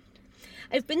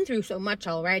 I've been through so much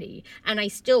already, and I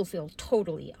still feel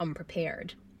totally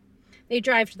unprepared. They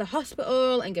drive to the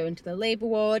hospital and go into the labour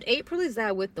ward. April is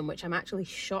there with them, which I'm actually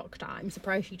shocked at. I'm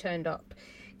surprised she turned up.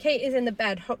 Kate is in the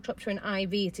bed hooked up to an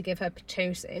IV to give her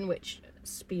Pitocin, which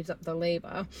speeds up the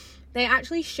labour. They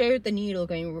actually showed the needle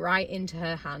going right into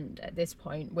her hand at this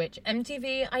point, which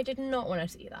MTV, I did not want to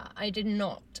see that. I did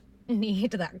not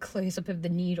need that close-up of the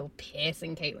needle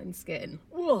piercing Caitlyn's skin.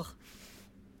 Ugh.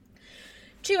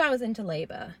 2 hours into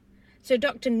labour. So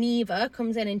Dr. Neva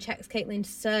comes in and checks Caitlyn's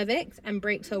cervix and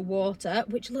breaks her water,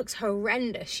 which looks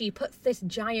horrendous. She puts this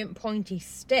giant pointy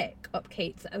stick up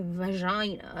Kate's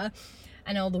vagina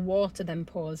and all the water then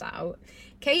pours out.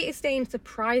 Kate is staying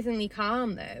surprisingly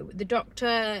calm though. The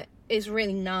doctor is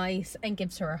really nice and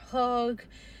gives her a hug.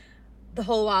 The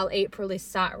whole while April is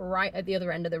sat right at the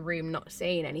other end of the room not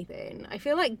saying anything. I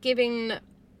feel like giving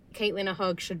Caitlyn a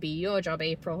hug should be your job,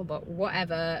 April, but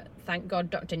whatever. Thank God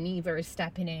Dr. Neva is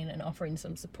stepping in and offering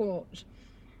some support.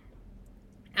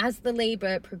 As the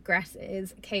labour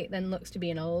progresses, Kate then looks to be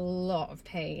in a lot of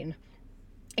pain.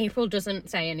 April doesn't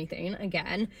say anything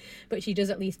again, but she does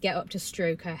at least get up to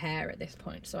stroke her hair at this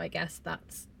point, so I guess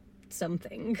that's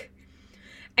something.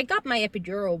 I got my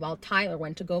epidural while Tyler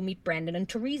went to go meet Brandon and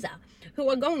Teresa, who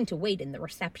are going to wait in the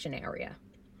reception area.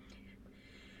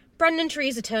 Brandon and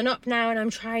Teresa turn up now, and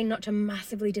I'm trying not to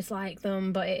massively dislike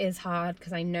them, but it is hard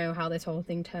because I know how this whole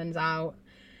thing turns out.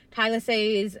 Tyler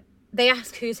says, they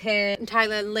ask who's here, and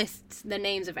Tyler lists the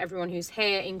names of everyone who's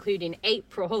here, including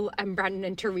April, and Brandon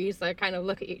and Teresa kind of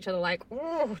look at each other like,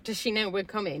 oh, does she know we're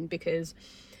coming? Because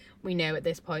we know at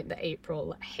this point that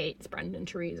April hates Brandon and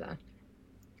Teresa.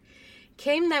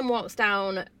 Kim then walks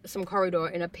down some corridor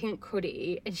in a pink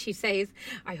hoodie and she says,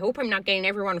 I hope I'm not getting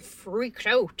everyone freaked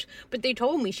out, but they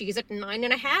told me she's at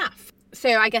 9.5.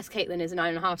 So I guess Caitlyn is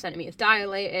 9.5 centimetres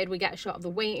dilated. We get a shot of the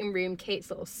waiting room.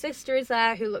 Kate's little sister is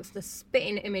there, who looks the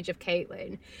spitting image of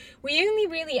Caitlyn. We only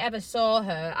really ever saw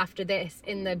her after this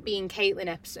in the Being Caitlyn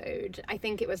episode. I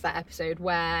think it was that episode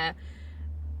where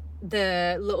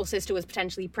the little sister was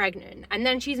potentially pregnant, and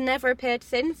then she's never appeared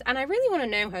since, and I really want to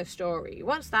know her story.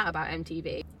 What's that about,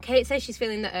 MTV? Kate says she's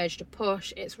feeling the urge to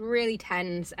push. It's really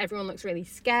tense. Everyone looks really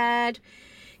scared.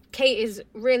 Kate is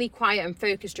really quiet and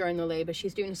focused during the labour.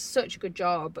 She's doing such a good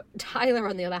job. Tyler,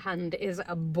 on the other hand, is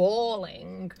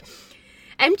bawling.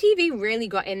 MTV really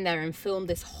got in there and filmed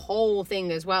this whole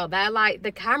thing as well. They're like,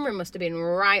 the camera must have been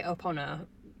right up on her,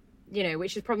 you know,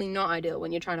 which is probably not ideal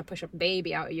when you're trying to push a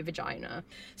baby out of your vagina.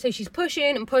 So she's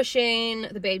pushing and pushing,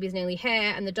 the baby's nearly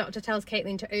here, and the doctor tells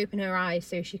Caitlyn to open her eyes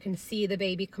so she can see the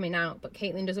baby coming out, but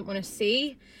Caitlyn doesn't want to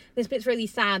see. This bit's really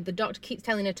sad. The doctor keeps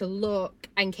telling her to look,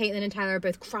 and Caitlyn and Tyler are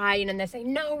both crying, and they're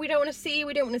saying, no, we don't want to see,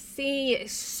 we don't want to see.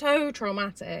 It's so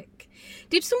traumatic.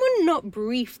 Did someone not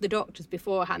brief the doctors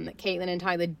beforehand that Caitlyn and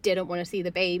Tyler didn't want to see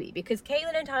the baby? Because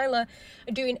Caitlyn and Tyler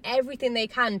are doing everything they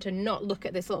can to not look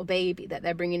at this little baby that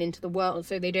they're bringing into the world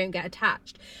so they don't get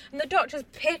attached. And the doctor's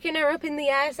picking her up in the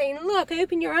air saying, look,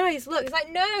 open your eyes, look. It's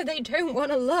like, no, they don't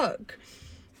want to look.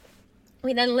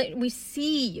 We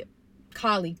see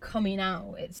Carly coming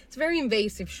out. It's a very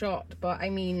invasive shot, but I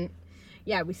mean,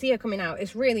 yeah, we see her coming out.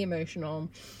 It's really emotional.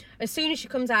 As soon as she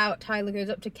comes out, Tyler goes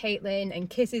up to Caitlyn and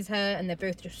kisses her, and they're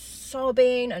both just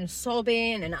sobbing and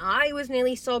sobbing, and I was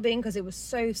nearly sobbing because it was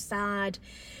so sad.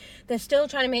 They're still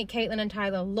trying to make Caitlyn and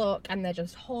Tyler look, and they're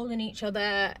just holding each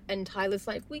other, and Tyler's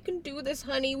like, we can do this,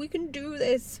 honey, we can do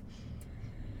this.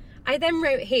 I then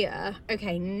wrote here,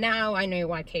 okay, now I know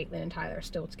why Caitlin and Tyler are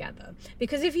still together.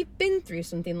 Because if you've been through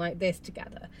something like this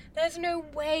together, there's no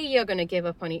way you're going to give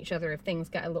up on each other if things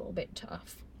get a little bit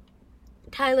tough.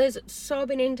 Tyler's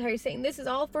sobbing into her, saying this is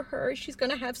all for her. She's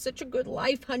going to have such a good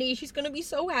life, honey. She's going to be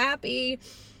so happy.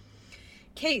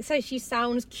 Kate says she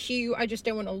sounds cute. I just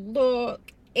don't want to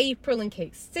look. April and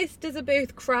Kate's sisters are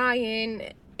both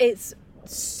crying. It's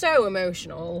so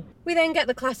emotional. We then get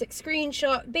the classic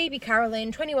screenshot. Baby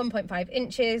Carolyn, 21.5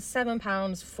 inches, 7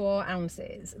 pounds, 4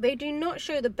 ounces. They do not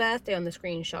show the birthday on the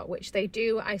screenshot, which they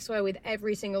do, I swear, with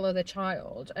every single other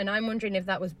child. And I'm wondering if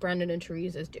that was Brandon and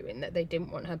Teresa's doing, that they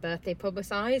didn't want her birthday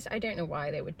publicised. I don't know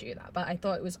why they would do that, but I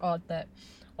thought it was odd that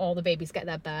all the babies get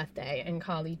their birthday and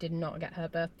Carly did not get her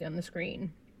birthday on the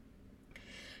screen.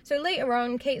 So later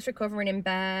on, Kate's recovering in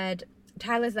bed.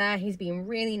 Tyler's there, he's being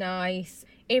really nice.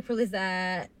 April is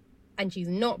there and she's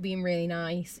not being really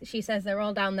nice. She says they're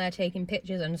all down there taking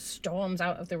pictures and storms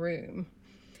out of the room.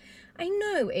 I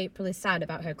know April is sad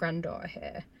about her granddaughter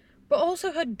here, but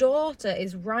also her daughter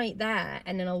is right there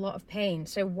and in a lot of pain.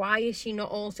 So why is she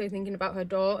not also thinking about her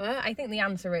daughter? I think the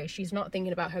answer is she's not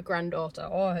thinking about her granddaughter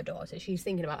or her daughter. She's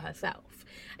thinking about herself,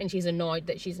 and she's annoyed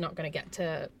that she's not going to get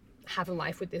to have a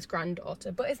life with this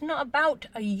granddaughter. But it's not about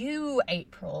you,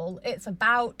 April. It's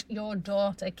about your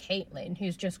daughter Caitlin,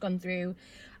 who's just gone through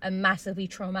a massively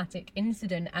traumatic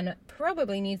incident and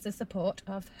probably needs the support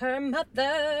of her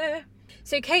mother.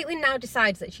 So Caitlin now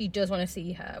decides that she does want to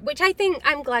see her, which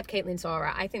I'm glad Caitlin saw her.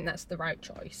 I think that's the right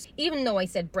choice. Even though I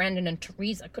said Brandon and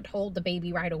Teresa could hold the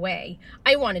baby right away,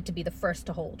 I wanted to be the first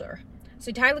to hold her.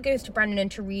 So Tyler goes to Brandon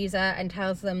and Teresa and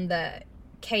tells them that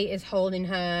Kate is holding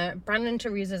her. Brandon and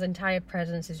Teresa's entire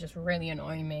presence is just really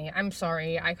annoying me. I'm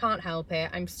sorry, I can't help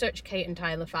it. I'm such Kate and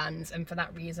Tyler fans, and for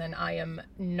that reason, I am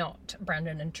not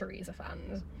Brandon and Teresa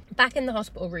fans. Back in the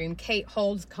hospital room, Kate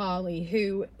holds Carly,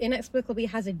 who inexplicably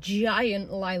has a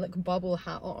giant lilac bobble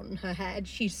hat on her head.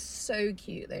 She's so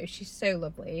cute, though. She's so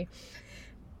lovely.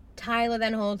 Tyler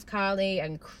then holds Carly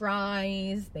and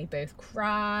cries. They both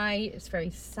cry. It's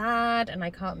very sad, and I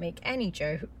can't make any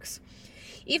jokes.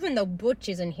 Even though Butch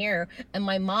isn't here and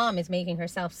my mom is making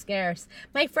herself scarce,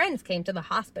 my friends came to the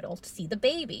hospital to see the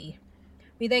baby.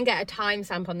 We then get a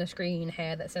timestamp on the screen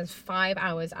here that says 5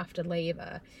 hours after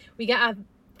labour. We get our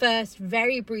first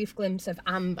very brief glimpse of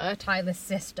Amber, Tyler's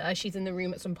sister. She's in the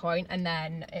room at some point, and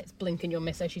then it's blink and you'll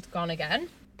miss her. She's gone again.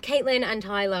 Caitlin and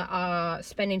Tyler are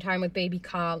spending time with baby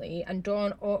Carly, and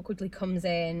Dawn awkwardly comes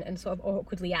in and sort of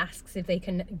awkwardly asks if they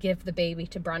can give the baby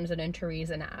to Brandon and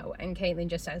Teresa now, and Caitlin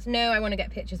just says, no, I want to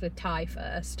get pictures with Ty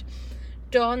first.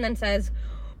 Dawn then says,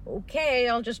 okay,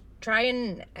 I'll just try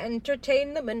and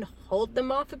entertain them and hold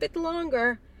them off a bit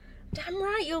longer. Damn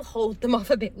right you'll hold them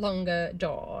off a bit longer,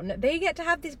 Dawn. They get to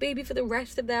have this baby for the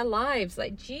rest of their lives.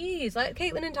 Like, geez, let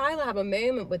Caitlin and Tyler have a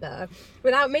moment with her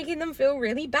without making them feel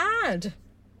really bad.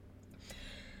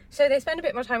 So they spend a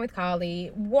bit more time with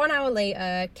Carly. 1 hour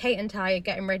later, Kate and Ty are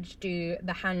getting ready to do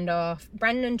the handoff.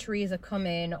 Brandon and Teresa come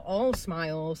in, all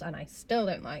smiles, and I still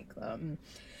don't like them.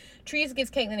 Teresa gives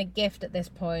Caitlin a gift at this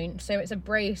point. So it's a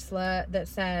bracelet that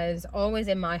says, always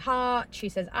in my heart. She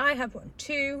says, I have one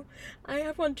too.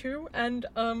 And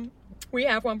we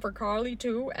have one for Carly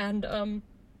too. And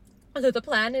so the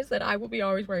plan is that I will be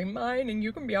always wearing mine and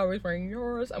you can be always wearing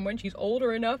yours. And when she's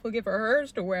older enough, we'll give her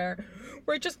hers to wear.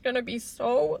 We're just going to be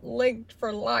so linked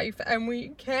for life, and we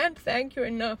can't thank you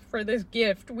enough for this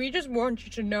gift. We just want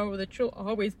you to know that you'll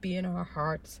always be in our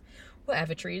hearts.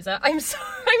 Whatever, Teresa. I'm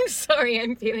sorry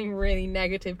I'm feeling really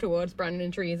negative towards Brandon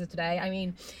and Teresa today. I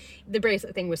mean, the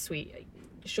bracelet thing was sweet.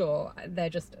 Sure,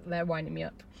 they're winding me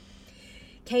up.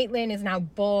 Caitlin is now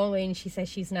bawling. She says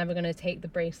she's never going to take the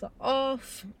bracelet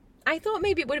off. I thought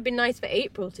maybe it would have been nice for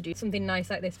April to do something nice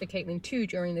like this for Caitlin too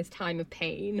during this time of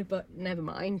pain, but never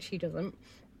mind, she doesn't.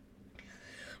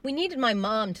 We needed my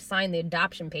mom to sign the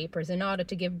adoption papers in order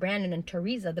to give Brandon and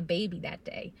Teresa the baby that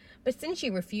day. But since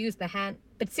she refused, the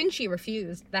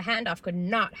handoff could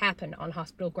not happen on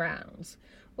hospital grounds.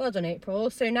 Well done,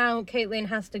 April. So now Caitlin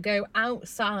has to go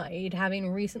outside, having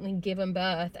recently given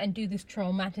birth, and do this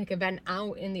traumatic event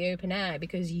out in the open air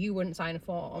because you wouldn't sign a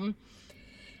form.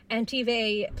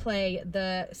 MTV play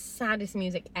the saddest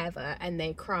music ever, and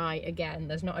they cry again.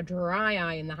 There's not a dry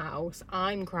eye in the house.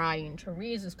 I'm crying,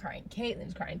 Teresa's crying,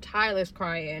 Caitlin's crying, Tyler's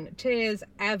crying, tears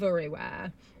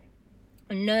everywhere.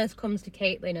 A nurse comes to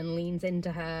Caitlin and leans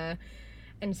into her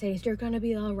and says, you're gonna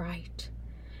be all right.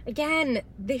 Again,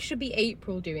 this should be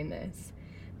April doing this.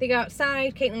 They go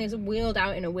outside. Caitlin is wheeled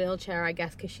out in a wheelchair, I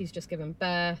guess, because she's just given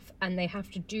birth, and they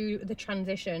have to do the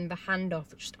transition, the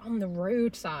handoff, just on the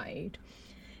roadside.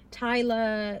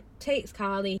 Tyler takes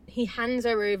Carly, he hands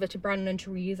her over to Brandon and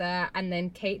Teresa, and then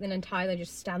Caitlin and Tyler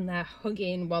just stand there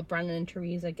hugging while Brandon and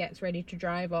Teresa gets ready to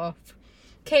drive off.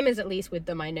 Kim is at least with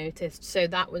them, I noticed, so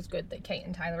that was good that Kate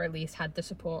and Tyler at least had the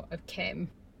support of Kim.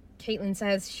 Caitlin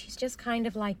says she's just kind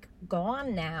of like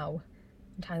gone now.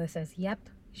 And Tyler says, yep,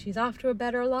 she's off to a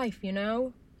better life, you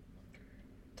know?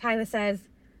 Tyler says,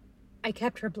 I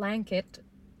kept her blanket.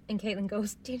 And Caitlin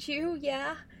goes, did you?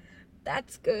 Yeah,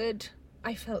 that's good.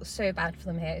 I felt so bad for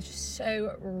them here. It's just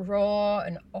so raw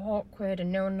and awkward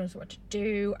and no one knows what to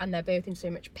do and they're both in so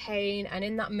much pain. And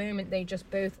in that moment, they just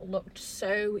both looked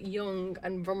so young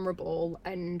and vulnerable.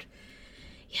 And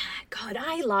yeah, God,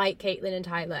 I like Caitlin and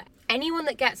Tyler. Anyone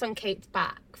that gets on Kate's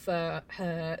back for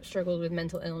her struggles with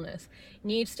mental illness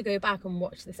needs to go back and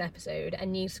watch this episode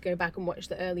and needs to go back and watch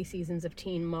the early seasons of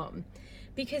Teen Mum,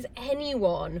 because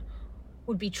anyone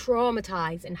would be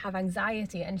traumatized and have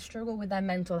anxiety and struggle with their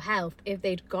mental health if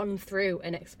they'd gone through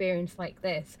an experience like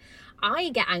this. I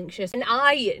get anxious, and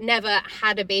I never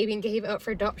had a baby and gave it up for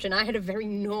adoption. I had a very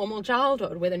normal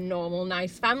childhood with a normal,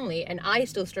 nice family, and I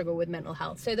still struggle with mental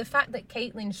health. So the fact that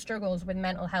Caitlin struggles with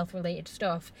mental health related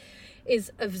stuff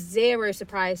is of zero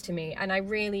surprise to me, and I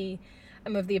really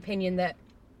am of the opinion that,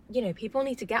 you know, people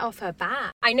need to get off her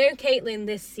back. I know Caitlin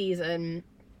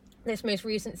this most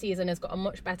recent season has got a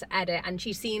much better edit, and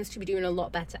she seems to be doing a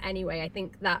lot better anyway. I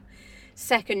think that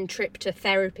second trip to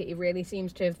therapy really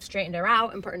seems to have straightened her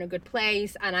out and put her in a good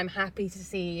place, and I'm happy to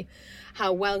see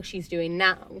how well she's doing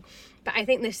now. But I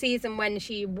think this season, when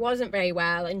she wasn't very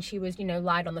well and she was, you know,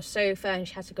 lied on the sofa and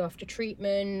she had to go off to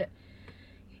treatment,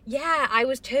 yeah, I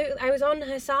was on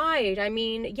her side. I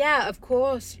mean, yeah, of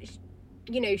course,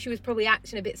 you know, she was probably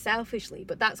acting a bit selfishly,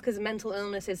 but that's because mental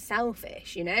illness is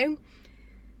selfish, you know?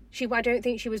 I don't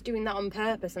think she was doing that on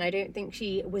purpose, and I don't think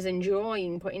she was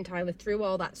enjoying putting Tyler through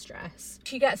all that stress.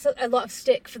 She gets a lot of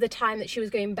stick for the time that she was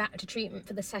going back to treatment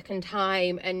for the second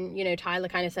time, and, you know, Tyler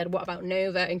kind of said, what about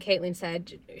Nova? And Caitlin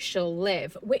said, she'll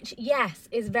live, which, yes,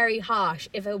 is very harsh.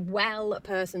 If a well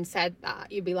person said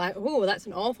that, you'd be like, oh, that's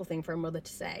an awful thing for a mother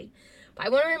to say. But I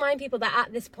want to remind people that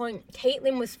at this point,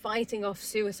 Caitlin was fighting off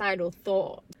suicidal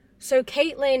thoughts. So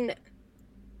Caitlin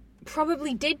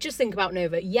probably did just think about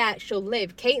Nova. Yeah, she'll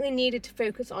live. Caitlin needed to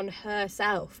focus on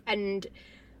herself, and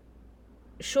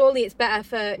surely it's better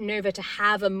for Nova to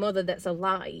have a mother that's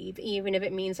alive, even if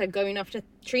it means her going off to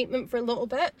treatment for a little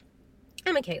bit.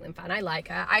 I'm a Caitlin fan. I like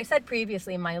her. I said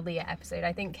previously in my Leah episode,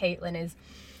 I think Caitlin is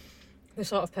the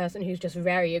sort of person who's just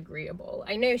very agreeable.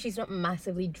 I know she's not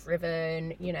massively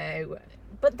driven, you know,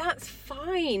 but that's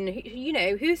fine. You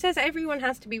know, who says everyone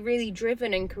has to be really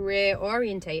driven and career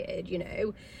orientated, you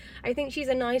know? I think she's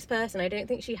a nice person. I don't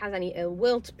think she has any ill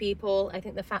will to people. I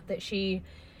think the fact that she,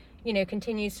 you know,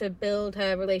 continues to build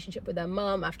her relationship with her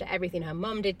mum after everything her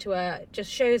mum did to her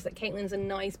just shows that Caitlin's a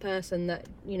nice person that,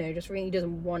 you know, just really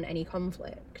doesn't want any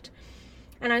conflict.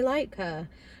 And I like her,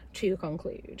 to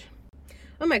conclude.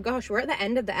 Oh my gosh, we're at the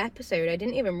end of the episode. I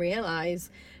didn't even realise.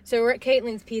 So we're at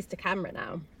Caitlin's piece to camera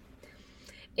now.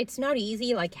 It's not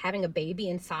easy, like, having a baby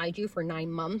inside you for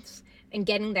 9 months and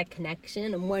getting that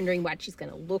connection and wondering what she's going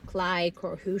to look like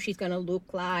or who she's going to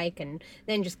look like, and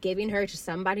then just giving her to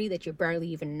somebody that you barely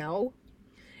even know.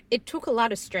 It took a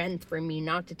lot of strength for me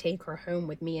not to take her home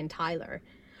with me and Tyler.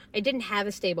 I didn't have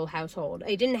a stable household.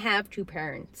 I didn't have 2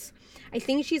 parents. I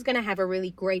think she's going to have a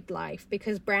really great life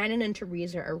because Brandon and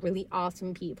Teresa are really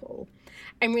awesome people.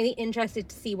 I'm really interested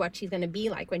to see what she's going to be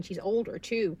like when she's older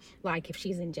too. Like if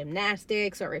she's in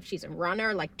gymnastics or if she's a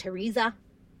runner like Teresa.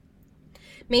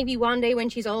 Maybe one day when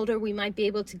she's older, we might be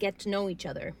able to get to know each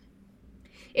other.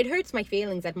 It hurts my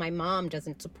feelings that my mom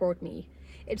doesn't support me.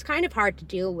 It's kind of hard to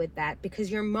deal with that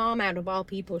because your mom, out of all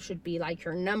people, should be like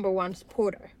your #1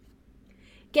 supporter.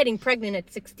 Getting pregnant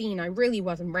at 16, I really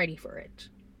wasn't ready for it.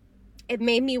 It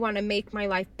made me want to make my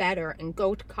life better and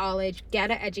go to college,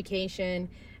 get an education.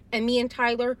 And me and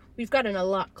Tyler, we've gotten a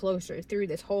lot closer through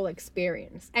this whole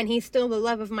experience. And he's still the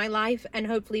love of my life. And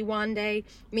hopefully one day,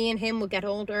 me and him will get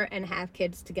older and have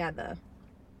kids together.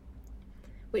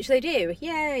 Which they do.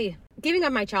 Yay! Giving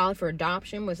up my child for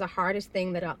adoption was the hardest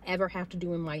thing that I'll ever have to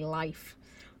do in my life.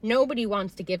 Nobody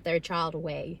wants to give their child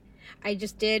away. I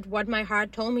just did what my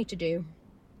heart told me to do.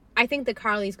 I think that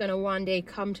Carly's going to one day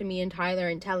come to me and Tyler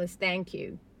and tell us thank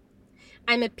you.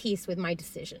 I'm at peace with my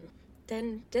decision.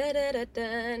 Dun, dun, dun, dun,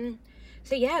 dun.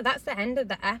 So yeah, that's the end of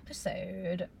the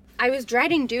episode. I was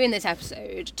dreading doing this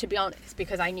episode, to be honest,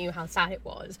 because I knew how sad it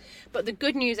was. But the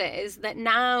good news is that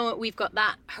now we've got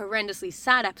that horrendously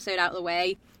sad episode out of the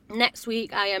way. Next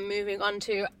week I am moving on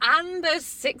to Amber's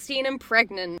 16 and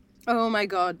pregnant. Oh my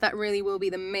god, that really will be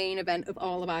the main event of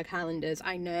all of our calendars,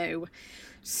 I know.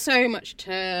 So much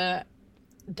to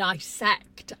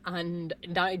dissect and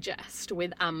digest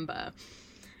with Amber.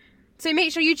 So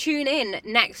make sure you tune in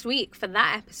next week for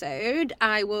that episode.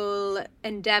 I will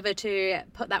endeavour to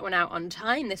put that one out on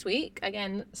time this week.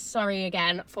 Again, sorry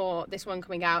again for this one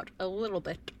coming out a little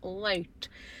bit late.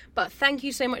 But thank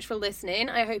you so much for listening.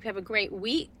 I hope you have a great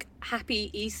week. Happy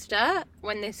Easter.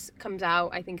 When this comes out,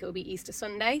 I think it will be Easter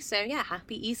Sunday. So yeah,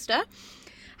 happy Easter.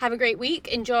 Have a great week.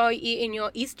 Enjoy eating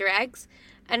your Easter eggs.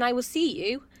 And I will see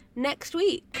you next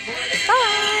week.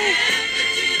 Bye!